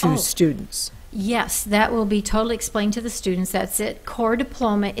to students. Yes, that will be totally explained to the students. That's it. Core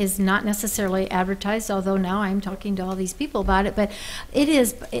diploma is not necessarily advertised, although now I'm talking to all these people about it, but it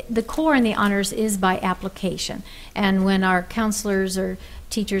is, the core and the honors is by application. And when our counselors or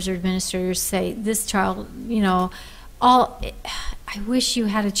teachers or administrators say, this child, I wish you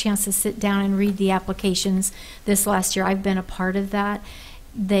had a chance to sit down and read the applications this last year. I've been a part of that.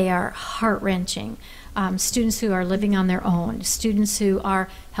 They are heart-wrenching. Students who are living on their own, students who are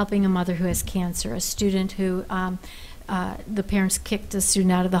helping a mother who has cancer, a student who the parents kicked the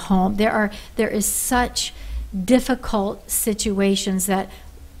student out of the home. There is such difficult situations that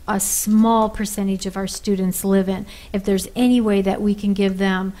a small percentage of our students live in. If there's any way that we can give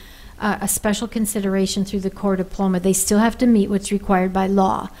them a special consideration through the core diploma, they still have to meet what's required by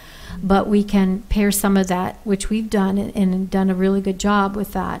law, but we can pair some of that, which we've done and done a really good job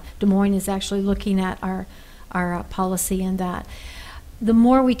with that. Des Moines is actually looking at our policy in that. The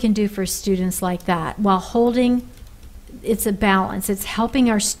more we can do for students like that, while holding, it's a balance. It's helping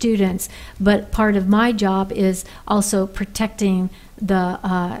our students, but part of my job is also protecting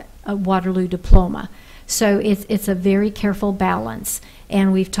the Waterloo diploma. So it's a very careful balance,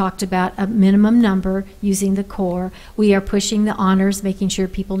 and we've talked about a minimum number using the core. We are pushing the honors, making sure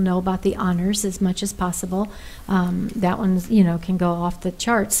people know about the honors as much as possible. That one, you know, can go off the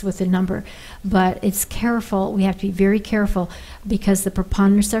charts with the number, but it's careful. We have to be very careful because the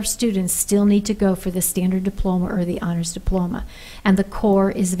preponderance of students still need to go for the standard diploma or the honors diploma, and the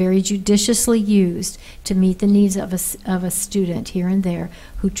core is very judiciously used to meet the needs of a student here and there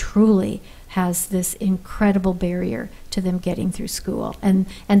who truly has this incredible barrier to them getting through school. And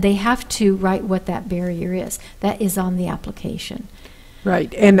they have to write what that barrier is. That is on the application.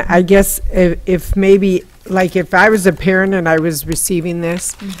 Right, and I guess if maybe, like if I was a parent and I was receiving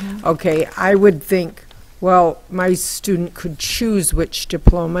this, okay, I would think, well, my student could choose which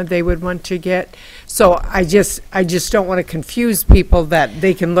diploma they would want to get. So I just don't want to confuse people that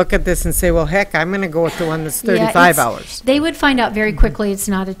they can look at this and say, well, heck, I'm going to go with the one that's 35 hours. They would find out very quickly it's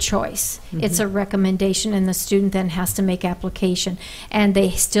not a choice. It's a recommendation, and the student then has to make application. And they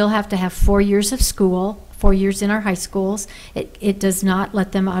still have to have 4 years of school, 4 years in our high schools. It does not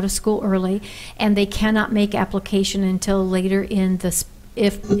let them out of school early, and they cannot make application until later in the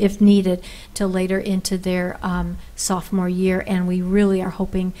if needed, till later into their sophomore year, and we really are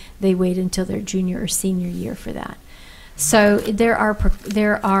hoping they wait until their junior or senior year for that. So there are what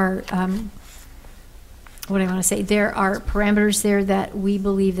I want to say, there are parameters there that we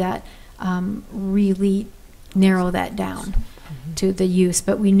believe that really narrow that down to the use,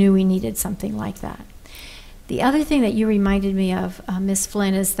 but we knew we needed something like that. The other thing that you reminded me of, Ms.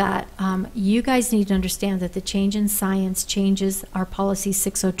 Flynn, is that you guys need to understand that the change in science changes our policy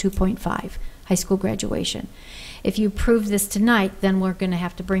 602.5, high school graduation. If you approve this tonight, then we're going to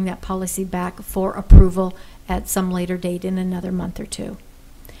have to bring that policy back for approval at some later date in another month or two.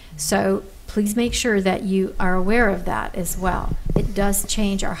 So please make sure that you are aware of that as well. It does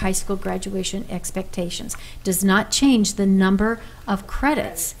change our high school graduation expectations. Does not change the number of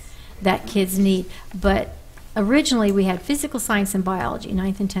credits that kids need, but originally we had physical science and biology,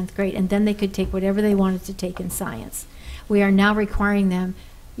 9th and 10th grade, and then they could take whatever they wanted to take in science. We are now requiring them,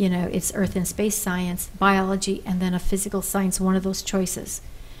 you know, it's earth and space science, biology, and then a physical science, one of those choices.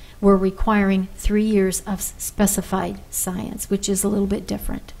 We're requiring 3 years of specified science, which is a little bit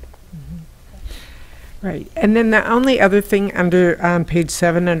different. Right, and then the only other thing under page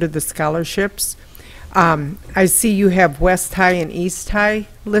 7 under the scholarships, I see you have West High and East High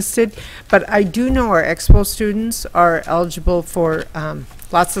listed, but I do know our Expo students are eligible for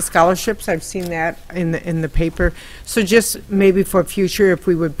lots of scholarships. I've seen that in the paper. So just maybe for future, if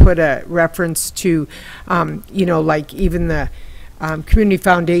we would put a reference to, you know, like even the Community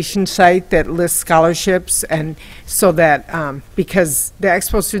Foundation site that lists scholarships, and so that because the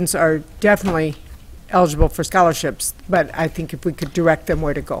Expo students are definitely eligible for scholarships, but I think if we could direct them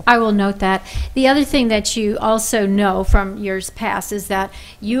where to go. I will note that. The other thing that you also know from years past is that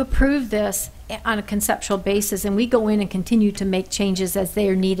you approve this on a conceptual basis, and we go in and continue to make changes as they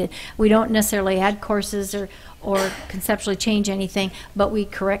are needed. We don't necessarily add courses or conceptually change anything, but we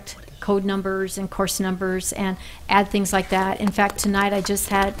correct code numbers and course numbers and add things like that. In fact, tonight I just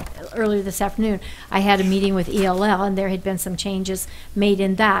had, earlier this afternoon, I had a meeting with ELL, and there had been some changes made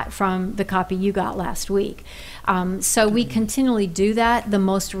in that from the copy you got last week. So we continually do that. The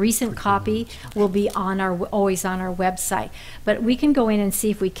most recent copy will be on always on our website. But we can go in and see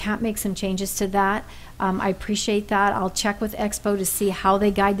if we can't make some changes to that. I appreciate that. I'll check with Expo to see how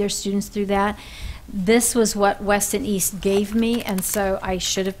they guide their students through that. This was what West and East gave me, and so I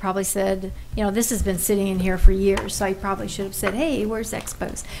should have probably said, you know, this has been sitting in here for years, so I probably should have said, hey, where's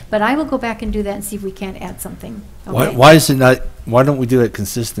Expo's? But I will go back and do that and see if we can't add something. Okay? Why is it not, why don't we do that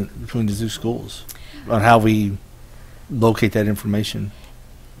consistent between the two schools on how we locate that information?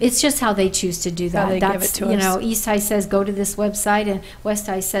 It's just how they choose to do that. How they give it to us. You know, East High says go to this website, and West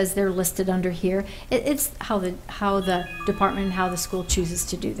High says they're listed under here. It's how the department and how the school chooses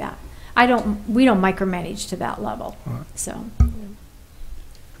to do that. We don't micromanage to that level. Right. So,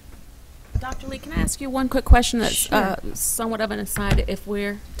 Dr. Lee, can I ask you one quick question that's Sure. somewhat of an aside if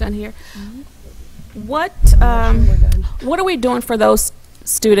we're done here? What are we doing for those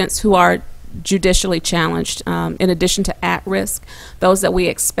students who are judicially challenged, in addition to at-risk, those that we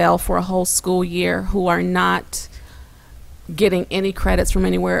expel for a whole school year who are not getting any credits from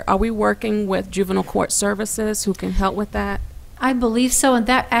anywhere? Are we working with juvenile court services who can help with that? I believe so, and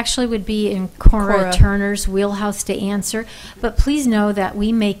that actually would be in Cora Turner's wheelhouse to answer. But please know that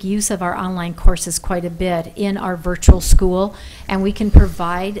we make use of our online courses quite a bit in our virtual school, and we can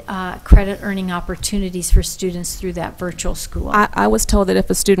provide credit earning opportunities for students through that virtual school. I was told that if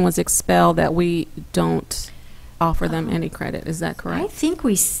a student was expelled that we don't offer them any credit. Is that correct? I think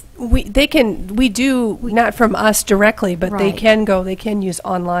we do, not from us directly, but they Right. can go, they can use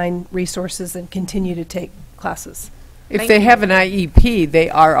online resources and continue to take classes. If they have an IEP, they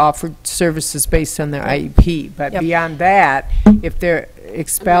are offered services based on their IEP. But beyond that, if they're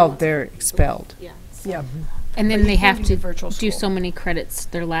expelled, they're expelled. Yep. And then But they you have can to do virtual do school. so many credits,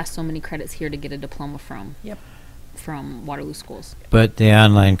 their last so many credits here to get a diploma from. Yep. From Waterloo schools. But the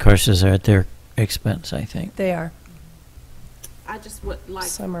online courses are at their expense, I think. They are. I just would like.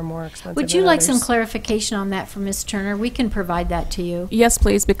 Some are more expensive. Would you than like some others. clarification on that from Ms. Turner? We can provide that to you. Yes,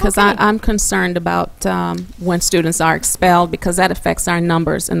 please, because Okay. I'm concerned about when students are expelled, because that affects our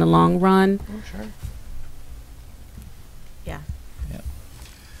numbers in the long run. Oh, sure. Yeah.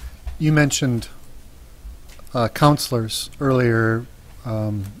 You mentioned counselors earlier,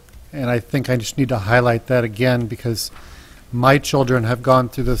 and I think I just need to highlight that again because my children have gone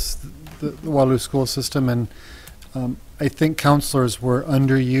through the Waterloo school system, and I think counselors were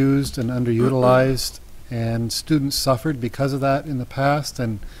underused and underutilized, and students suffered because of that in the past.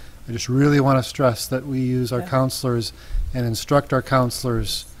 And I just really want to stress that we use our counselors and instruct our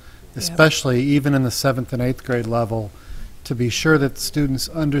counselors, especially even in the 7th and 8th grade level, to be sure that students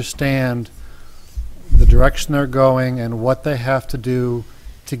understand the direction they're going and what they have to do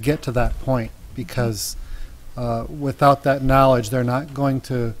to get to that point. Because without that knowledge, they're not going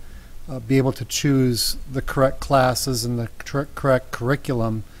to be able to choose the correct classes and the correct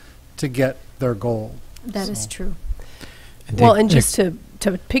curriculum to get their goal. That is true. Well, and just to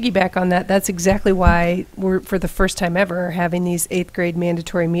piggyback on that, that's exactly why we're, for the first time ever, having these 8th grade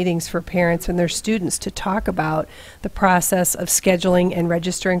mandatory meetings for parents and their students to talk about the process of scheduling and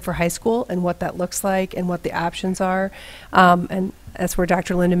registering for high school and what that looks like and what the options are. And that's where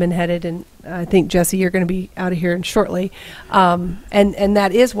Dr. Lindemann headed, and I think, Jesse, you're going to be out of here shortly. And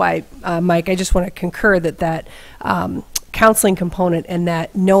that is why, Mike, I just want to concur that counseling component and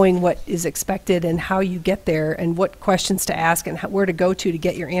that knowing what is expected and how you get there and what questions to ask and where to go to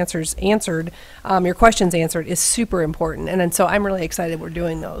get your answers answered, your questions answered, is super important. And so I'm really excited we're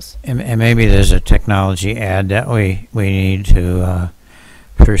doing those. And maybe there's a technology ad that we need to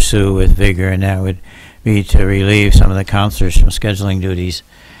pursue with vigor, and that would be to relieve some of the counselors from scheduling duties,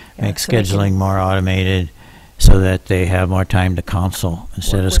 make so they scheduling can more automated so that they have more time to counsel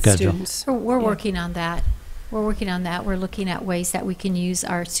instead of with schedule. students. We're working on that. We're working on that. We're looking at ways that we can use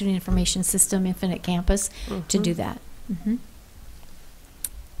our student information system, Infinite Campus, to do that. Mm-hmm.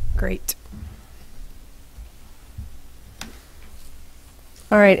 Great.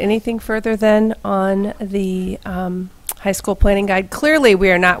 All right, anything further then on the high school planning guide? Clearly,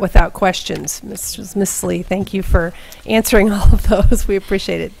 we are not without questions. Ms. Lee, thank you for answering all of those. We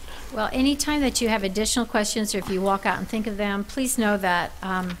appreciate it. Well, anytime that you have additional questions or if you walk out and think of them, please know that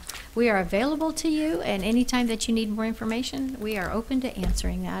we are available to you, and anytime that you need more information, we are open to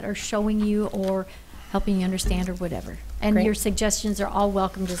answering that or showing you or helping you understand or whatever. And Great. your suggestions are all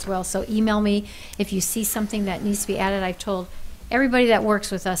welcomed as well. So email me if you see something that needs to be added. I've told everybody that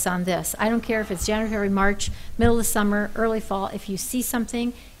works with us on this, I don't care if it's January, March, middle of summer, early fall, if you see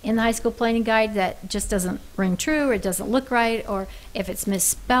something in the high school planning guide that just doesn't ring true or it doesn't look right, or if it's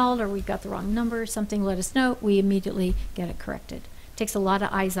misspelled or we've got the wrong number or something, let us know. We immediately get it corrected. It takes a lot of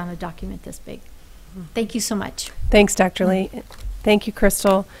eyes on a document this big. Thank you so much. Thanks, Dr. Lee. Thank you,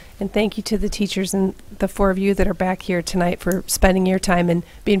 Crystal, and thank you to the teachers and the 4 of you that are back here tonight for spending your time and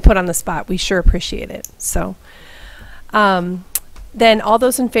being put on the spot. We sure appreciate it. So, then all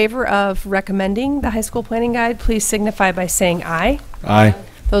those in favor of recommending the high school planning guide, please signify by saying aye. Aye.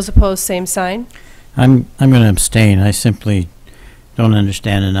 Those opposed, same sign. I'm going to abstain. I simply don't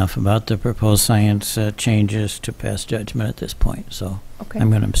understand enough about the proposed science changes to pass judgment at this point, so Okay. I'm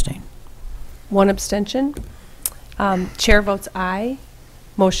going to abstain. 1 abstention. Chair votes aye.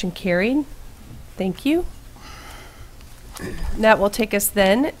 Motion carried. Thank you. That will take us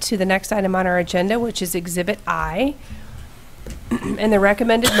then to the next item on our agenda, which is Exhibit I. And the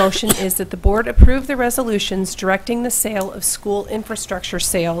recommended motion is that the board approve the resolutions directing the sale of school infrastructure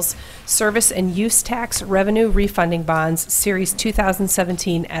sales, service and use tax revenue refunding bonds, Series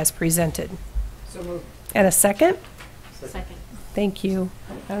 2017, as presented. So moved. And a second? Second. Thank you.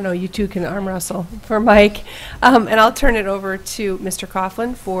 I don't know, you two can arm wrestle for Mike. And I'll turn it over to Mr.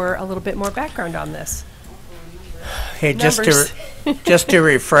 Coughlin for a little bit more background on this. Hey, Numbers. just to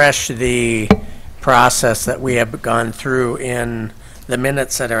refresh the process that we have gone through in the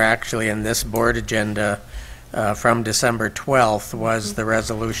minutes that are actually in this board agenda from December 12th was the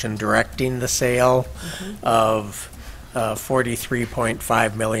resolution directing the sale of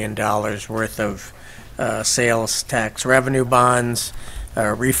 $43.5 million worth of sales tax revenue bonds,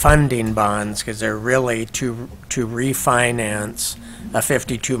 refunding bonds, because they're really to refinance a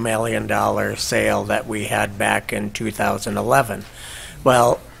 $52 million sale that we had back in 2011.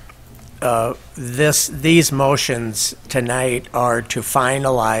 Well, these motions tonight are to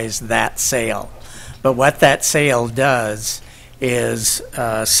finalize that sale. But what that sale does is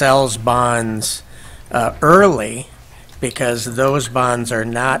sells bonds early, because those bonds are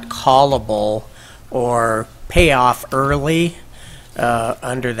not callable or pay off early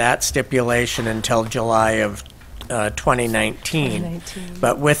under that stipulation until July of 2019.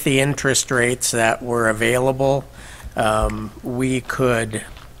 But with the interest rates that were available, we could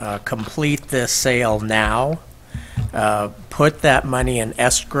complete this sale now, put that money in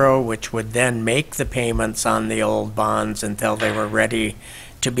escrow, which would then make the payments on the old bonds until they were ready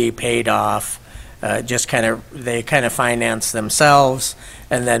to be paid off. They kind of finance themselves,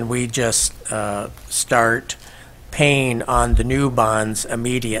 and then we just start paying on the new bonds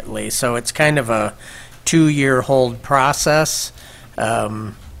immediately. So it's kind of a 2-year hold process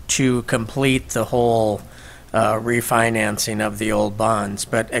to complete the whole refinancing of the old bonds.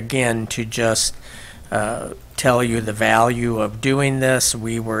 But again, to just tell you the value of doing this,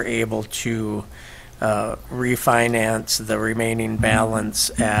 we were able to refinance the remaining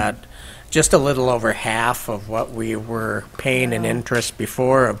balance at just a little over half of what we were paying in interest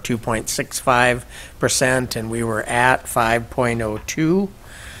before, of 2.65%, and we were at 5.02.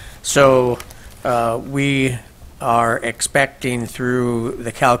 So we are expecting, through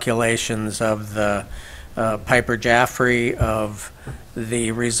the calculations of the Piper Jaffray, of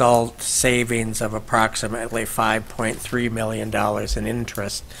the result savings of approximately $5.3 million in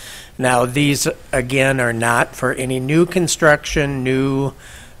interest. Now, these again are not for any new construction, new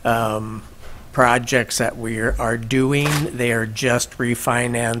projects that we are doing. They are just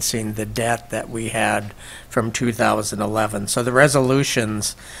refinancing the debt that we had from 2011. So the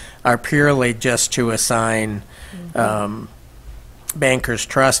resolutions are purely just to assign Bankers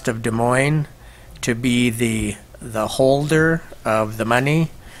Trust of Des Moines to be the holder of the money,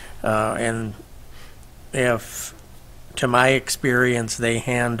 and if, to my experience, they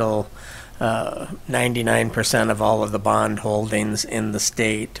handle 99% of all of the bond holdings in the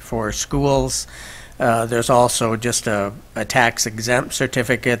state for schools. There's also just a tax exempt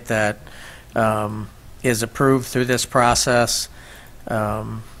certificate that is approved through this process.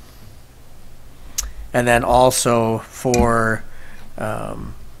 And then also for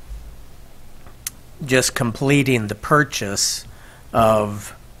just completing the purchase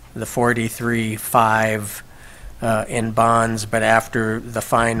of the 43.5 in bonds, but after the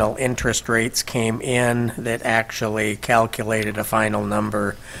final interest rates came in, that actually calculated a final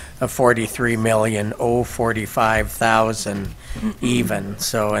number of $43,045,000 even.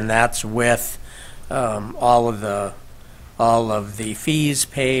 So, and that's with all of the fees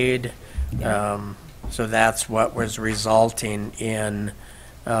paid. So that's what was resulting in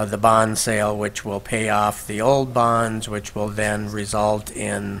the bond sale, which will pay off the old bonds, which will then result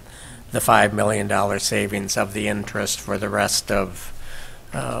in the $5 million savings of the interest for the rest of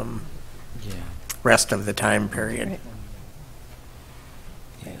the time period. Right.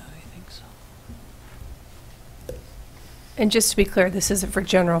 Yeah, I think so. And just to be clear, this isn't for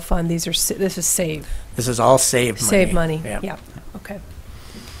general fund. This is save. This is all saved money. Save money. Yeah. Yeah. Okay.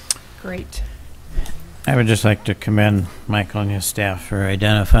 Great. I would just like to commend Michael and his staff for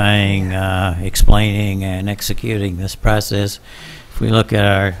identifying, explaining, and executing this process. If we look at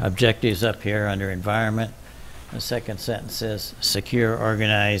our objectives up here under environment, the second sentence says secure,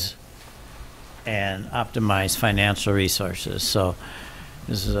 organize, and optimize financial resources. So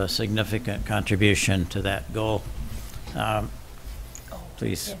this is a significant contribution to that goal.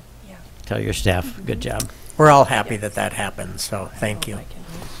 Please tell your staff, good job. We're all happy that that happened, so thank you.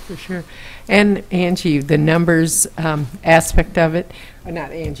 For sure. And Angie, the numbers aspect of it, or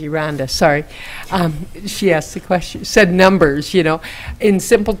not Angie, Rhonda, sorry. She asked the question, said numbers, you know. In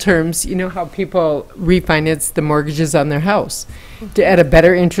simple terms, you know how people refinance the mortgages on their house at a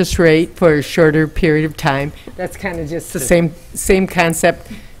better interest rate for a shorter period of time. That's kind of just the same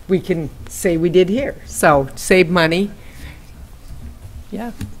concept we can say we did here. So save money.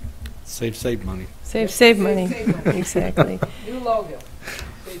 Yeah. Save money. Save money. Exactly. New logo.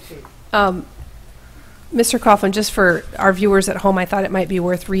 Mr. Coughlin, just for our viewers at home, I thought it might be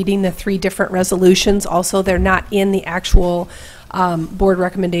worth reading the 3 different resolutions. Also, they're not in the actual board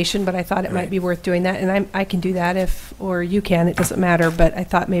recommendation, but I thought it might be worth doing that. And I can do that or you can, it doesn't matter. But I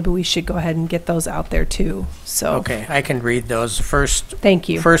thought maybe we should go ahead and get those out there too. So Okay, I can read those. Thank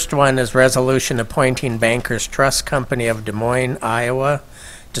you. First one is resolution appointing Bankers Trust Company of Des Moines, Iowa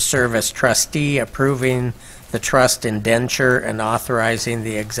to serve as trustee, approving the trust indenture and authorizing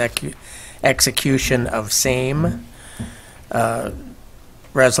the execution of same.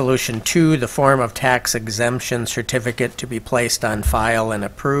 Resolution 2, the form of tax exemption certificate to be placed on file and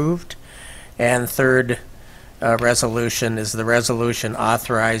approved. And third resolution is the resolution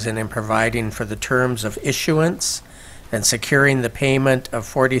authorizing and providing for the terms of issuance and securing the payment of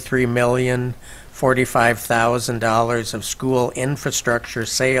 $43,045,000 of school infrastructure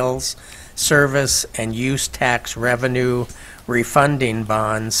sales, service, and use tax revenue refunding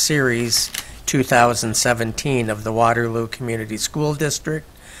bonds, Series 2017 of the Waterloo Community School District,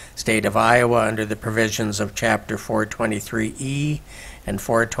 State of Iowa, under the provisions of Chapter 423E and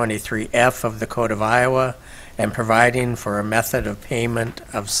 423F of the Code of Iowa, and providing for a method of payment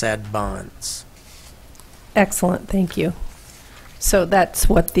of said bonds. Excellent, thank you. So that's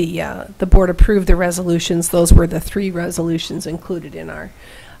what the board approved, the resolutions. Those were the 3 resolutions included in our.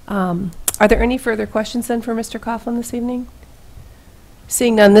 Are there any further questions then for Mr. Coughlin this evening?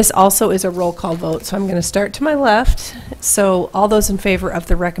 Seeing none, this also is a roll call vote, so I'm going to start to my left. So all those in favor of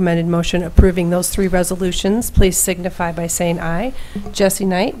the recommended motion approving those 3 resolutions, please signify by saying aye. Jesse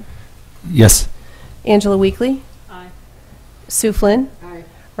Knight? Yes. Angela Weekly? Aye. Sue Flynn? Aye.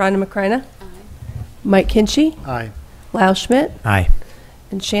 Rhonda McCrina? Aye. Mike Kinchy? Aye. Lyle Schmidt? Aye.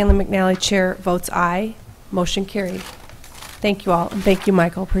 And Shanley McNally, chair, votes aye. Motion carried. Thank you all, and thank you,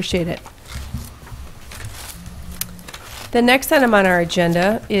 Michael. Appreciate it. The next item on our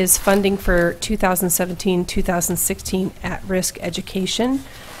agenda is funding for 2017-2016 at-risk education.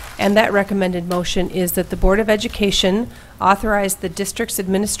 And that recommended motion is that the Board of Education authorize the district's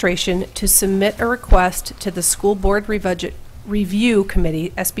administration to submit a request to the School Board Review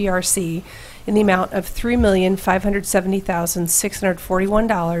Committee, SBRC, in the amount of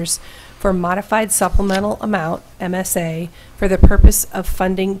 $3,570,641 for modified supplemental amount, MSA, for the purpose of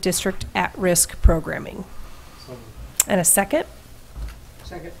funding district at-risk programming. And a second?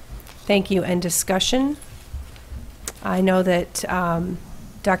 Second. Thank you. And discussion? I know that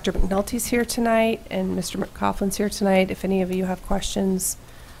Dr. McNulty's here tonight and Mr. McCaughlin's here tonight. If any of you have questions.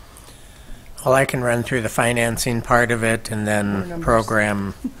 Well, I can run through the financing part of it, and then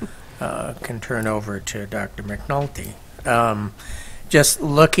program can turn over to Dr. McNulty. Just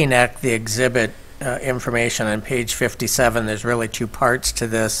looking at the exhibit information on page 57, there's really 2 parts to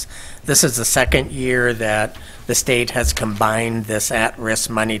this. This is the second year that the state has combined this at-risk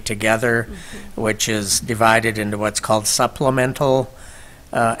money together, which is divided into what's called supplemental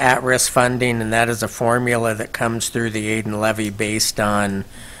at-risk funding, and that is a formula that comes through the aid and levy based on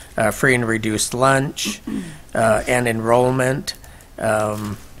free and reduced lunch and enrollment,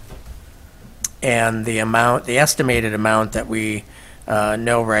 and the estimated amount that we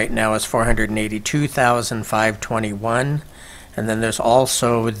know right now is $482,521, and then there's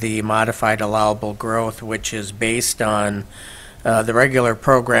also the modified allowable growth, which is based on the regular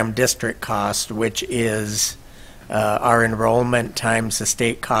program district cost, which is our enrollment times the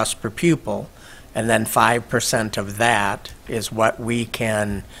state cost per pupil, and then 5% of that is what we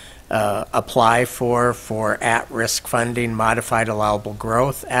can apply for at-risk funding, modified allowable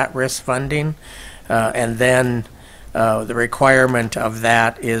growth at-risk funding, and then the requirement of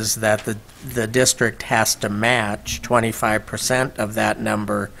that is that the district has to match 25% of that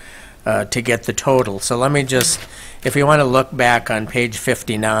number to get the total. So let me just, if you want to look back on page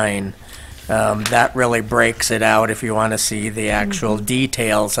 59, that really breaks it out if you want to see the actual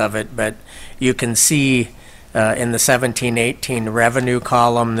details of it. But you can see in the 17-18 revenue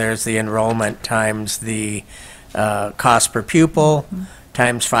column, there's the enrollment times the cost per pupil,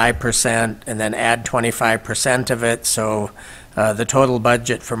 times 5%, and then add 25% of it. So the total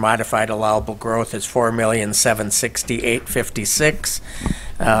budget for modified allowable growth is $4,760,856.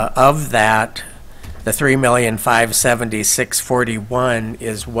 Of that, the $3,570,641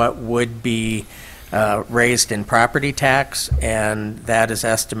 is what would be raised in property tax, and that is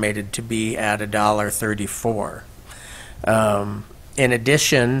estimated to be at $1.34. In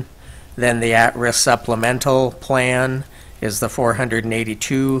addition, then the at-risk supplemental plan is the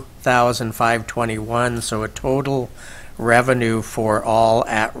 $482,521, so a total revenue for all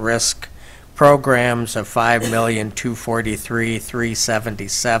at-risk programs of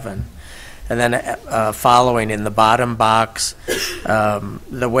 $5,243,377. And then following in the bottom box,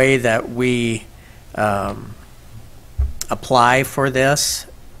 the way that we apply for this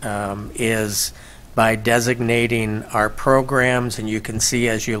is by designating our programs, and you can see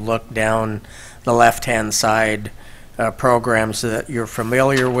as you look down the left-hand side programs that you're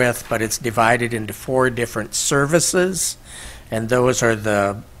familiar with, but it's divided into 4 different services, and those are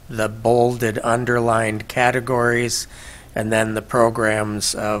the bolded, underlined categories, and then the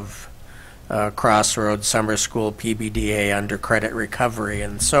programs of Crossroads, Summer School, PBDA, under credit recovery,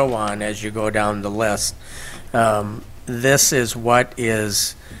 and so on as you go down the list. This is what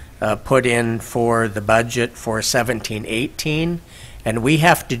is put in for the budget for 17-18, and we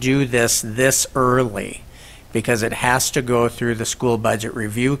have to do this early because it has to go through the School Budget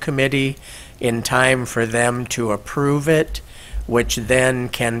Review Committee in time for them to approve it, which then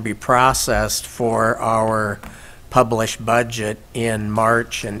can be processed for our published budget in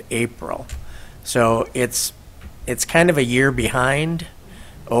March and April. So it's kind of a year behind,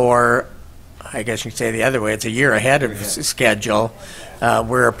 or I guess you could say the other way, it's a year ahead of schedule.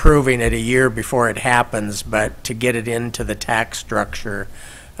 We're approving it a year before it happens, but to get it into the tax structure,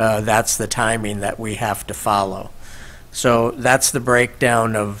 that's the timing that we have to follow. So that's the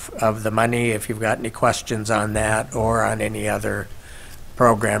breakdown of the money. If you've got any questions on that or on any other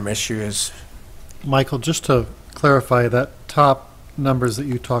program issues. Michael, just to clarify that top numbers that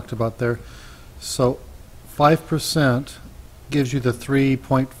you talked about there, so 5% gives you the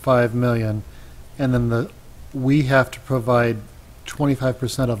 3.5 million, and then we have to provide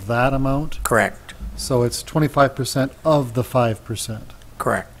 25% of that amount? Correct. So it's 25% of the 5%?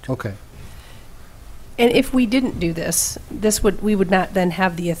 Correct. Okay. And if we didn't do this, we would not then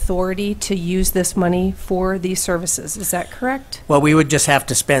have the authority to use this money for these services. Is that correct? Well, we would just have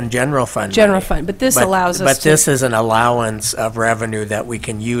to spend general fund General money. fund, but this allows us But to. this is an allowance of revenue that we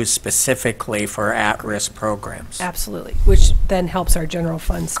can use specifically for at-risk programs. Absolutely, which then helps our general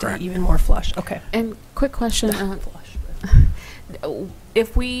fund stay Correct. even more flush. Okay. And quick question,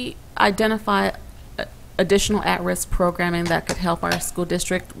 if we identify additional at-risk programming that could help our school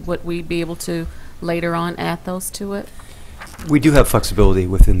district, would we be able to later on add those to it? We do have flexibility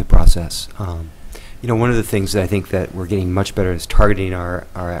within the process. You know, one of the things that I think that we're getting much better is targeting our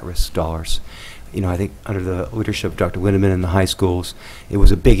at-risk dollars. You know, I think under the leadership of Dr. Lindeman in the high schools, it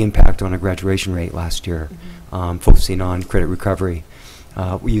was a big impact on our graduation rate last year, focusing on credit recovery.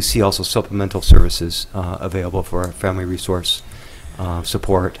 You see also supplemental services available for our family resource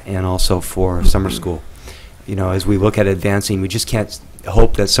support and also for summer school. You know, as we look at advancing, we just can't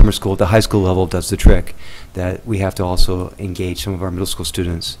hope that summer school at the high school level does the trick, that we have to also engage some of our middle school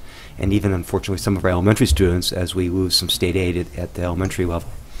students and even, unfortunately, some of our elementary students as we lose some state aid at the elementary level.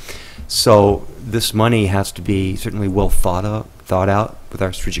 So this money has to be certainly well thought out with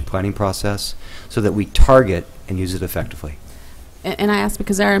our strategic planning process so that we target and use it effectively. And I asked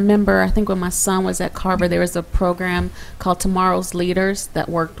because I remember, I think when my son was at Carver, there was a program called Tomorrow's Leaders that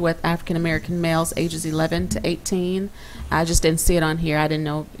worked with African American males ages 11 to 18. I just didn't see it on here. I didn't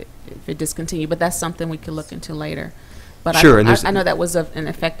know if it discontinued, but that's something we could look into later. But sure, I know that was an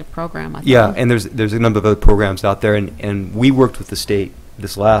effective program. I Yeah, thought. and there's a number of other programs out there, and we worked with the state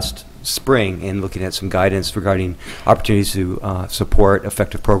this last spring in looking at some guidance regarding opportunities to support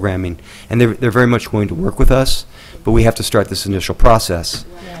effective programming, and they're very much willing to work with us, but we have to start this initial process,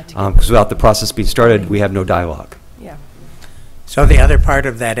 because without the process being started, we have no dialogue. Yeah. So the other part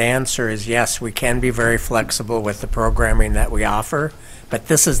of that answer is yes, we can be very flexible with the programming that we offer, but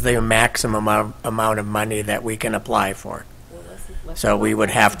this is the maximum amount of money that we can apply for. So we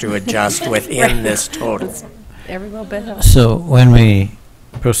would have to adjust within this total. Every little bit helps. So when we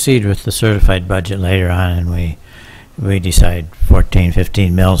proceed with the certified budget later on and we decide 14,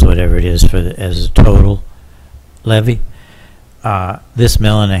 15 mils, whatever it is as a total levy, this $1.5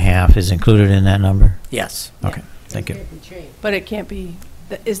 million is included in that number? Yes. Okay, thank you. But it can't be,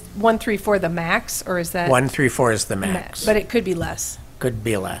 is 134 the max, or is that? 134 is the max. But it could be less. Could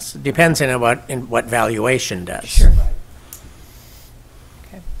be less. Depends on what valuation does. Sure.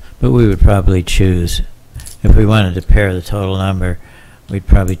 But we would probably choose, if we wanted to pair the total number, we'd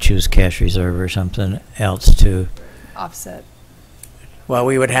probably choose cash reserve or something else to Offset. Well,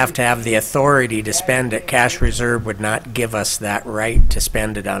 we would have to have the authority to spend it. Cash reserve would not give us that right to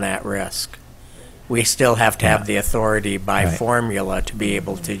spend it on at-risk. We still have to have the authority by formula to be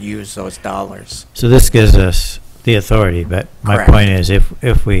able to use those dollars. So this gives us the authority, but my Correct. point is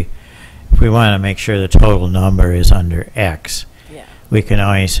if we want to make sure the total number is under X, we can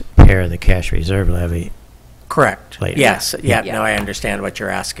always pair the cash reserve levy. Correct. Later. Yes. Yeah. No, I understand what you're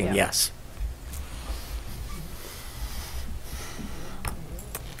asking. Yes.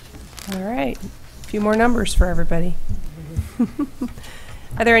 All right. A few more numbers for everybody.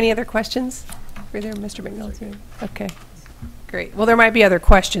 Are there any other questions for there, Mr. McNulty? Okay. Great. Well, there might be other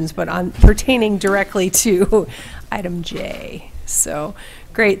questions, but on pertaining directly to item J. So,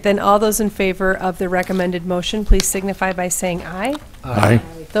 great. Then all those in favor of the recommended motion, please signify by saying aye. Aye.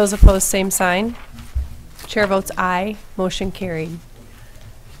 Those opposed, same sign. Chair votes aye. Motion carried.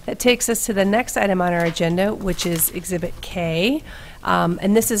 That takes us to the next item on our agenda, which is Exhibit K.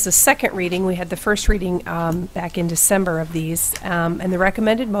 And this is a second reading. We had the first reading back in December of these. And the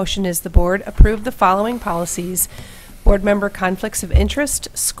recommended motion is the board approve the following policies: board member conflicts of interest,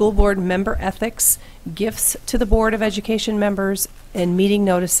 school board member ethics, gifts to the Board of Education members, and meeting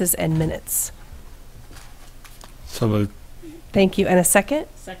notices and minutes. So moved. Thank you. And a second?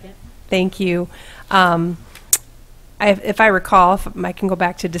 Second. Thank you. If I recall, if I can go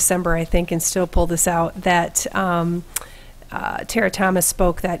back to December, I think, and still pull this out, that Tara Thomas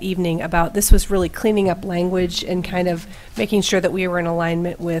spoke that evening about this was really cleaning up language and kind of making sure that we were in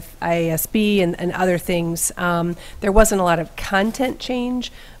alignment with IASB and other things. There wasn't a lot of content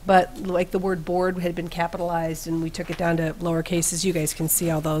change, but like the word board had been capitalized and we took it down to lower cases. You guys can see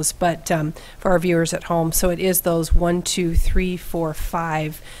all those, but for our viewers at home. So it is those 1, 2, 3, 4,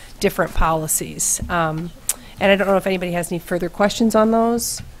 5 different policies. And I don't know if anybody has any further questions on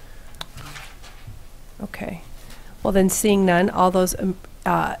those. Okay. Well, then, seeing none, all those in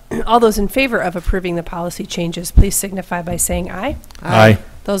favor of approving the policy changes, please signify by saying aye. Aye.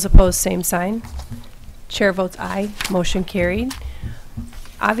 Those opposed, same sign. Chair votes aye. Motion carried.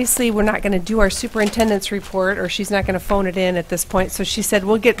 Obviously, we're not going to do our superintendent's report, or she's not going to phone it in at this point. So she said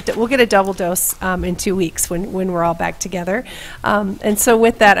we'll get a double dose in 2 weeks when we're all back together. And so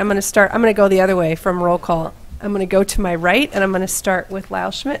with that, I'm going to go the other way from roll call. I'm going to go to my right, and I'm going to start with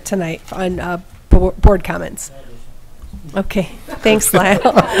Lyle Schmidt tonight on board comments. Okay, thanks, Lyle.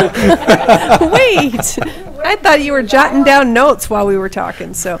 Wait, I thought you were jotting down notes while we were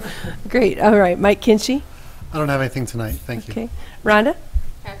talking. So, great. All right, Mike Kinchy. I don't have anything tonight. Thank you. Okay, Rhonda.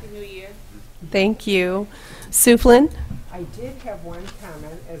 Happy New Year. Thank you, Sue Flynn. I did have one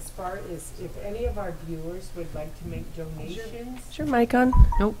comment as far as if any of our viewers would like to make donations. Sure, mic on.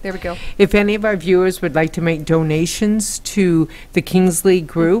 Nope, there we go. If any of our viewers would like to make donations to the Kingsley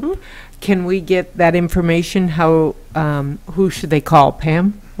group, can we get that information? How, who should they call?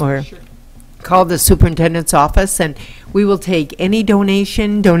 Pam? Or call the superintendent's office, and we will take any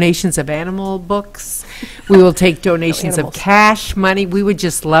donations of animal books. We will take donations of cash, money. We would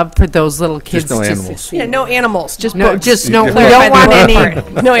just love for those little kids no to animals. succeed. Yeah, no animals, just No, books. just no. We Clarify don't want the any part.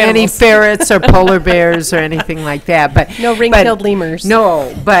 No any animals. ferrets or polar bears or anything like that. But No ring-tailed lemurs.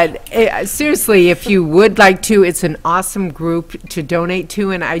 No, but seriously, if you would like to, it's an awesome group to donate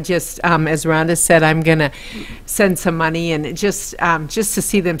to. And I just, as Rhonda said, I'm gonna send some money and just to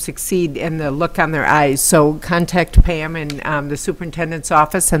see them succeed and the look on their eyes. So contact Pam and the superintendent's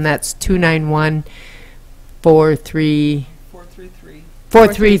office, and that's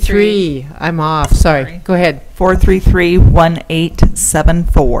 433. I'm off. Sorry. Go ahead.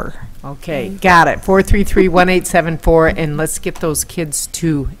 433-1874. Okay, got it. 433-1874, and let's get those kids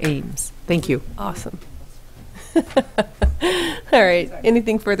to Ames. Thank you. Awesome. All right.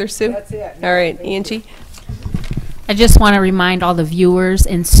 Anything further, Sue? That's it. All right, Angie. I just want to remind all the viewers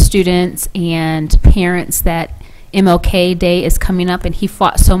and students and parents that MLK Day is coming up, and he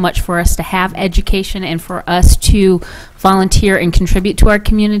fought so much for us to have education and for us to volunteer and contribute to our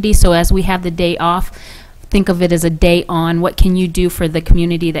community. So as we have the day off, think of it as a day on. What can you do for the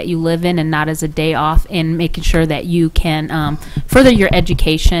community that you live in, and not as a day off, and making sure that you can further your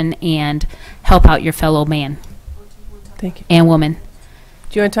education and help out your fellow man. Thank you. And woman.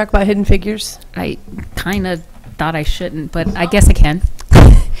 Do you want to talk about Hidden Figures? I kind of thought I shouldn't, but I guess I can.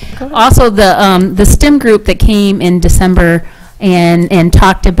 Also, the STEM group that came in December and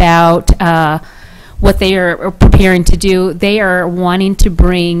talked about what they are preparing to do, they are wanting to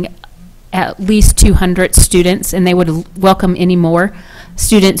bring at least 200 students, and they would welcome any more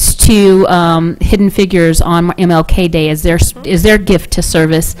students to Hidden Figures on MLK Day as their gift to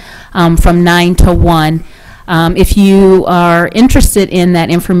service from 9 to 1. If you are interested in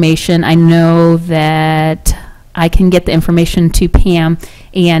that information, I know that I can get the information to Pam,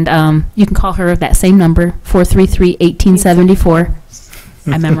 and you can call her that same number, 433-1874.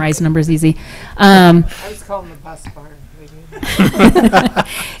 I memorize numbers easy. I was calling the bus barn.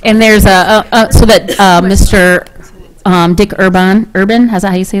 And there's so that Mr. Dick Urban, is that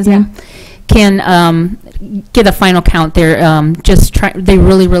how you say his name? Can get a final count. They're they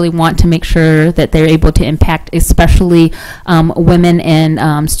really want to make sure that they're able to impact especially women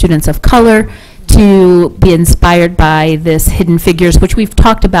and students of color, to to be inspired by this Hidden Figures, which we've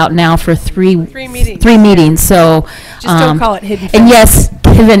talked about now for three meetings. So Just don't call it Hidden And Figures. yes,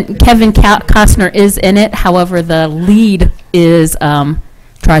 Kevin Costner is in it. However, the lead is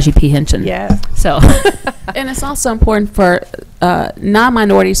Taraji P. Henson. Yeah. So. And it's also important for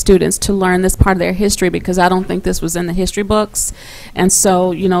non-minority students to learn this part of their history, because I don't think this was in the history books. And so,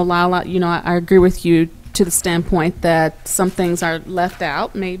 Lala, I agree with you to the standpoint that some things are left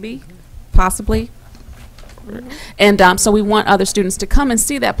out, maybe, possibly. And so we want other students to come and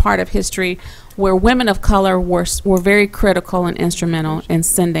see that part of history where women of color were very critical and instrumental in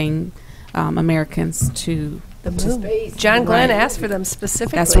sending Americans to the moon. John Glenn asked for them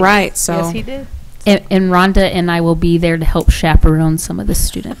specifically. That's right. So yes, he did. And Rhonda and I will be there to help chaperone some of the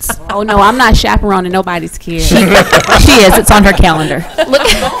students. Oh no, I'm not chaperoning nobody's kid. She is. It's on her calendar.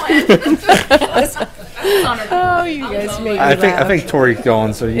 Oh, you guys make me I laugh. think Tori's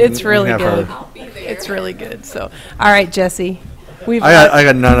going, so It's really have good. her. It's really good. So, all right, Jesse. I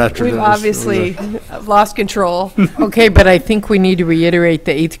got none after We've this. obviously lost control. Okay, but I think we need to reiterate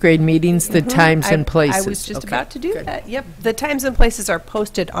the 8th grade meetings, the times and places. I was just Okay. about to do that. Yep. The times and places are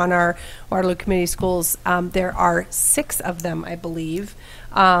posted on our Waterloo Community Schools. There are 6 of them, I believe.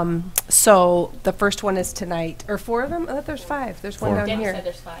 So the first one is tonight, or 4 of them? I thought there's 5. There's one 4. down here.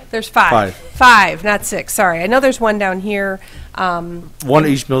 there's 5. There's 5. 5, not 6. Sorry. I know there's one down here. One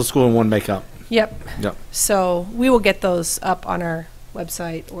each middle school and one makeup. Yep. Yep. So we will get those up on our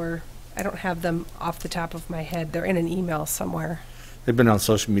website, or I don't have them off the top of my head. They're in an email somewhere. They've been on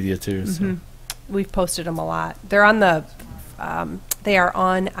social media too. So. Mhm. We've posted them a lot. They're on the, they are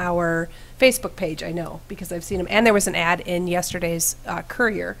on our Facebook page, I know, because I've seen them. And there was an ad in yesterday's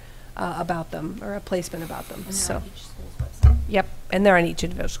Courier about them, or a placement about them. So, yep, and they're on each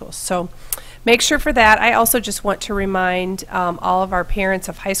individual school. So make sure for that. I also just want to remind all of our parents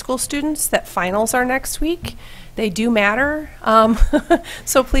of high school students that finals are next week. They do matter.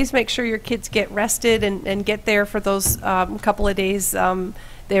 So please make sure your kids get rested and get there for those couple of days.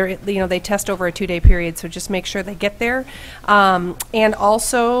 They test over a 2-day period, so just make sure they get there. And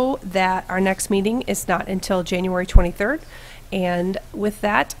also that our next meeting is not until January 23rd. And with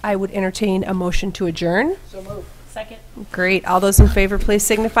that, I would entertain a motion to adjourn. So moved. Second. Great. All those in favor, please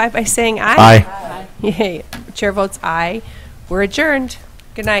signify by saying aye. Aye. Yay. Chair votes aye. We're adjourned.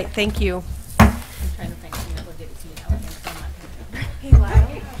 Good night. Thank you. I'm trying to think. We'll get it to you now. Hey,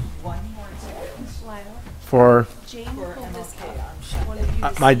 Lyle. One more second. Lyle. For Jane pulled this out. One of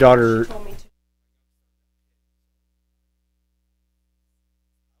you my daughter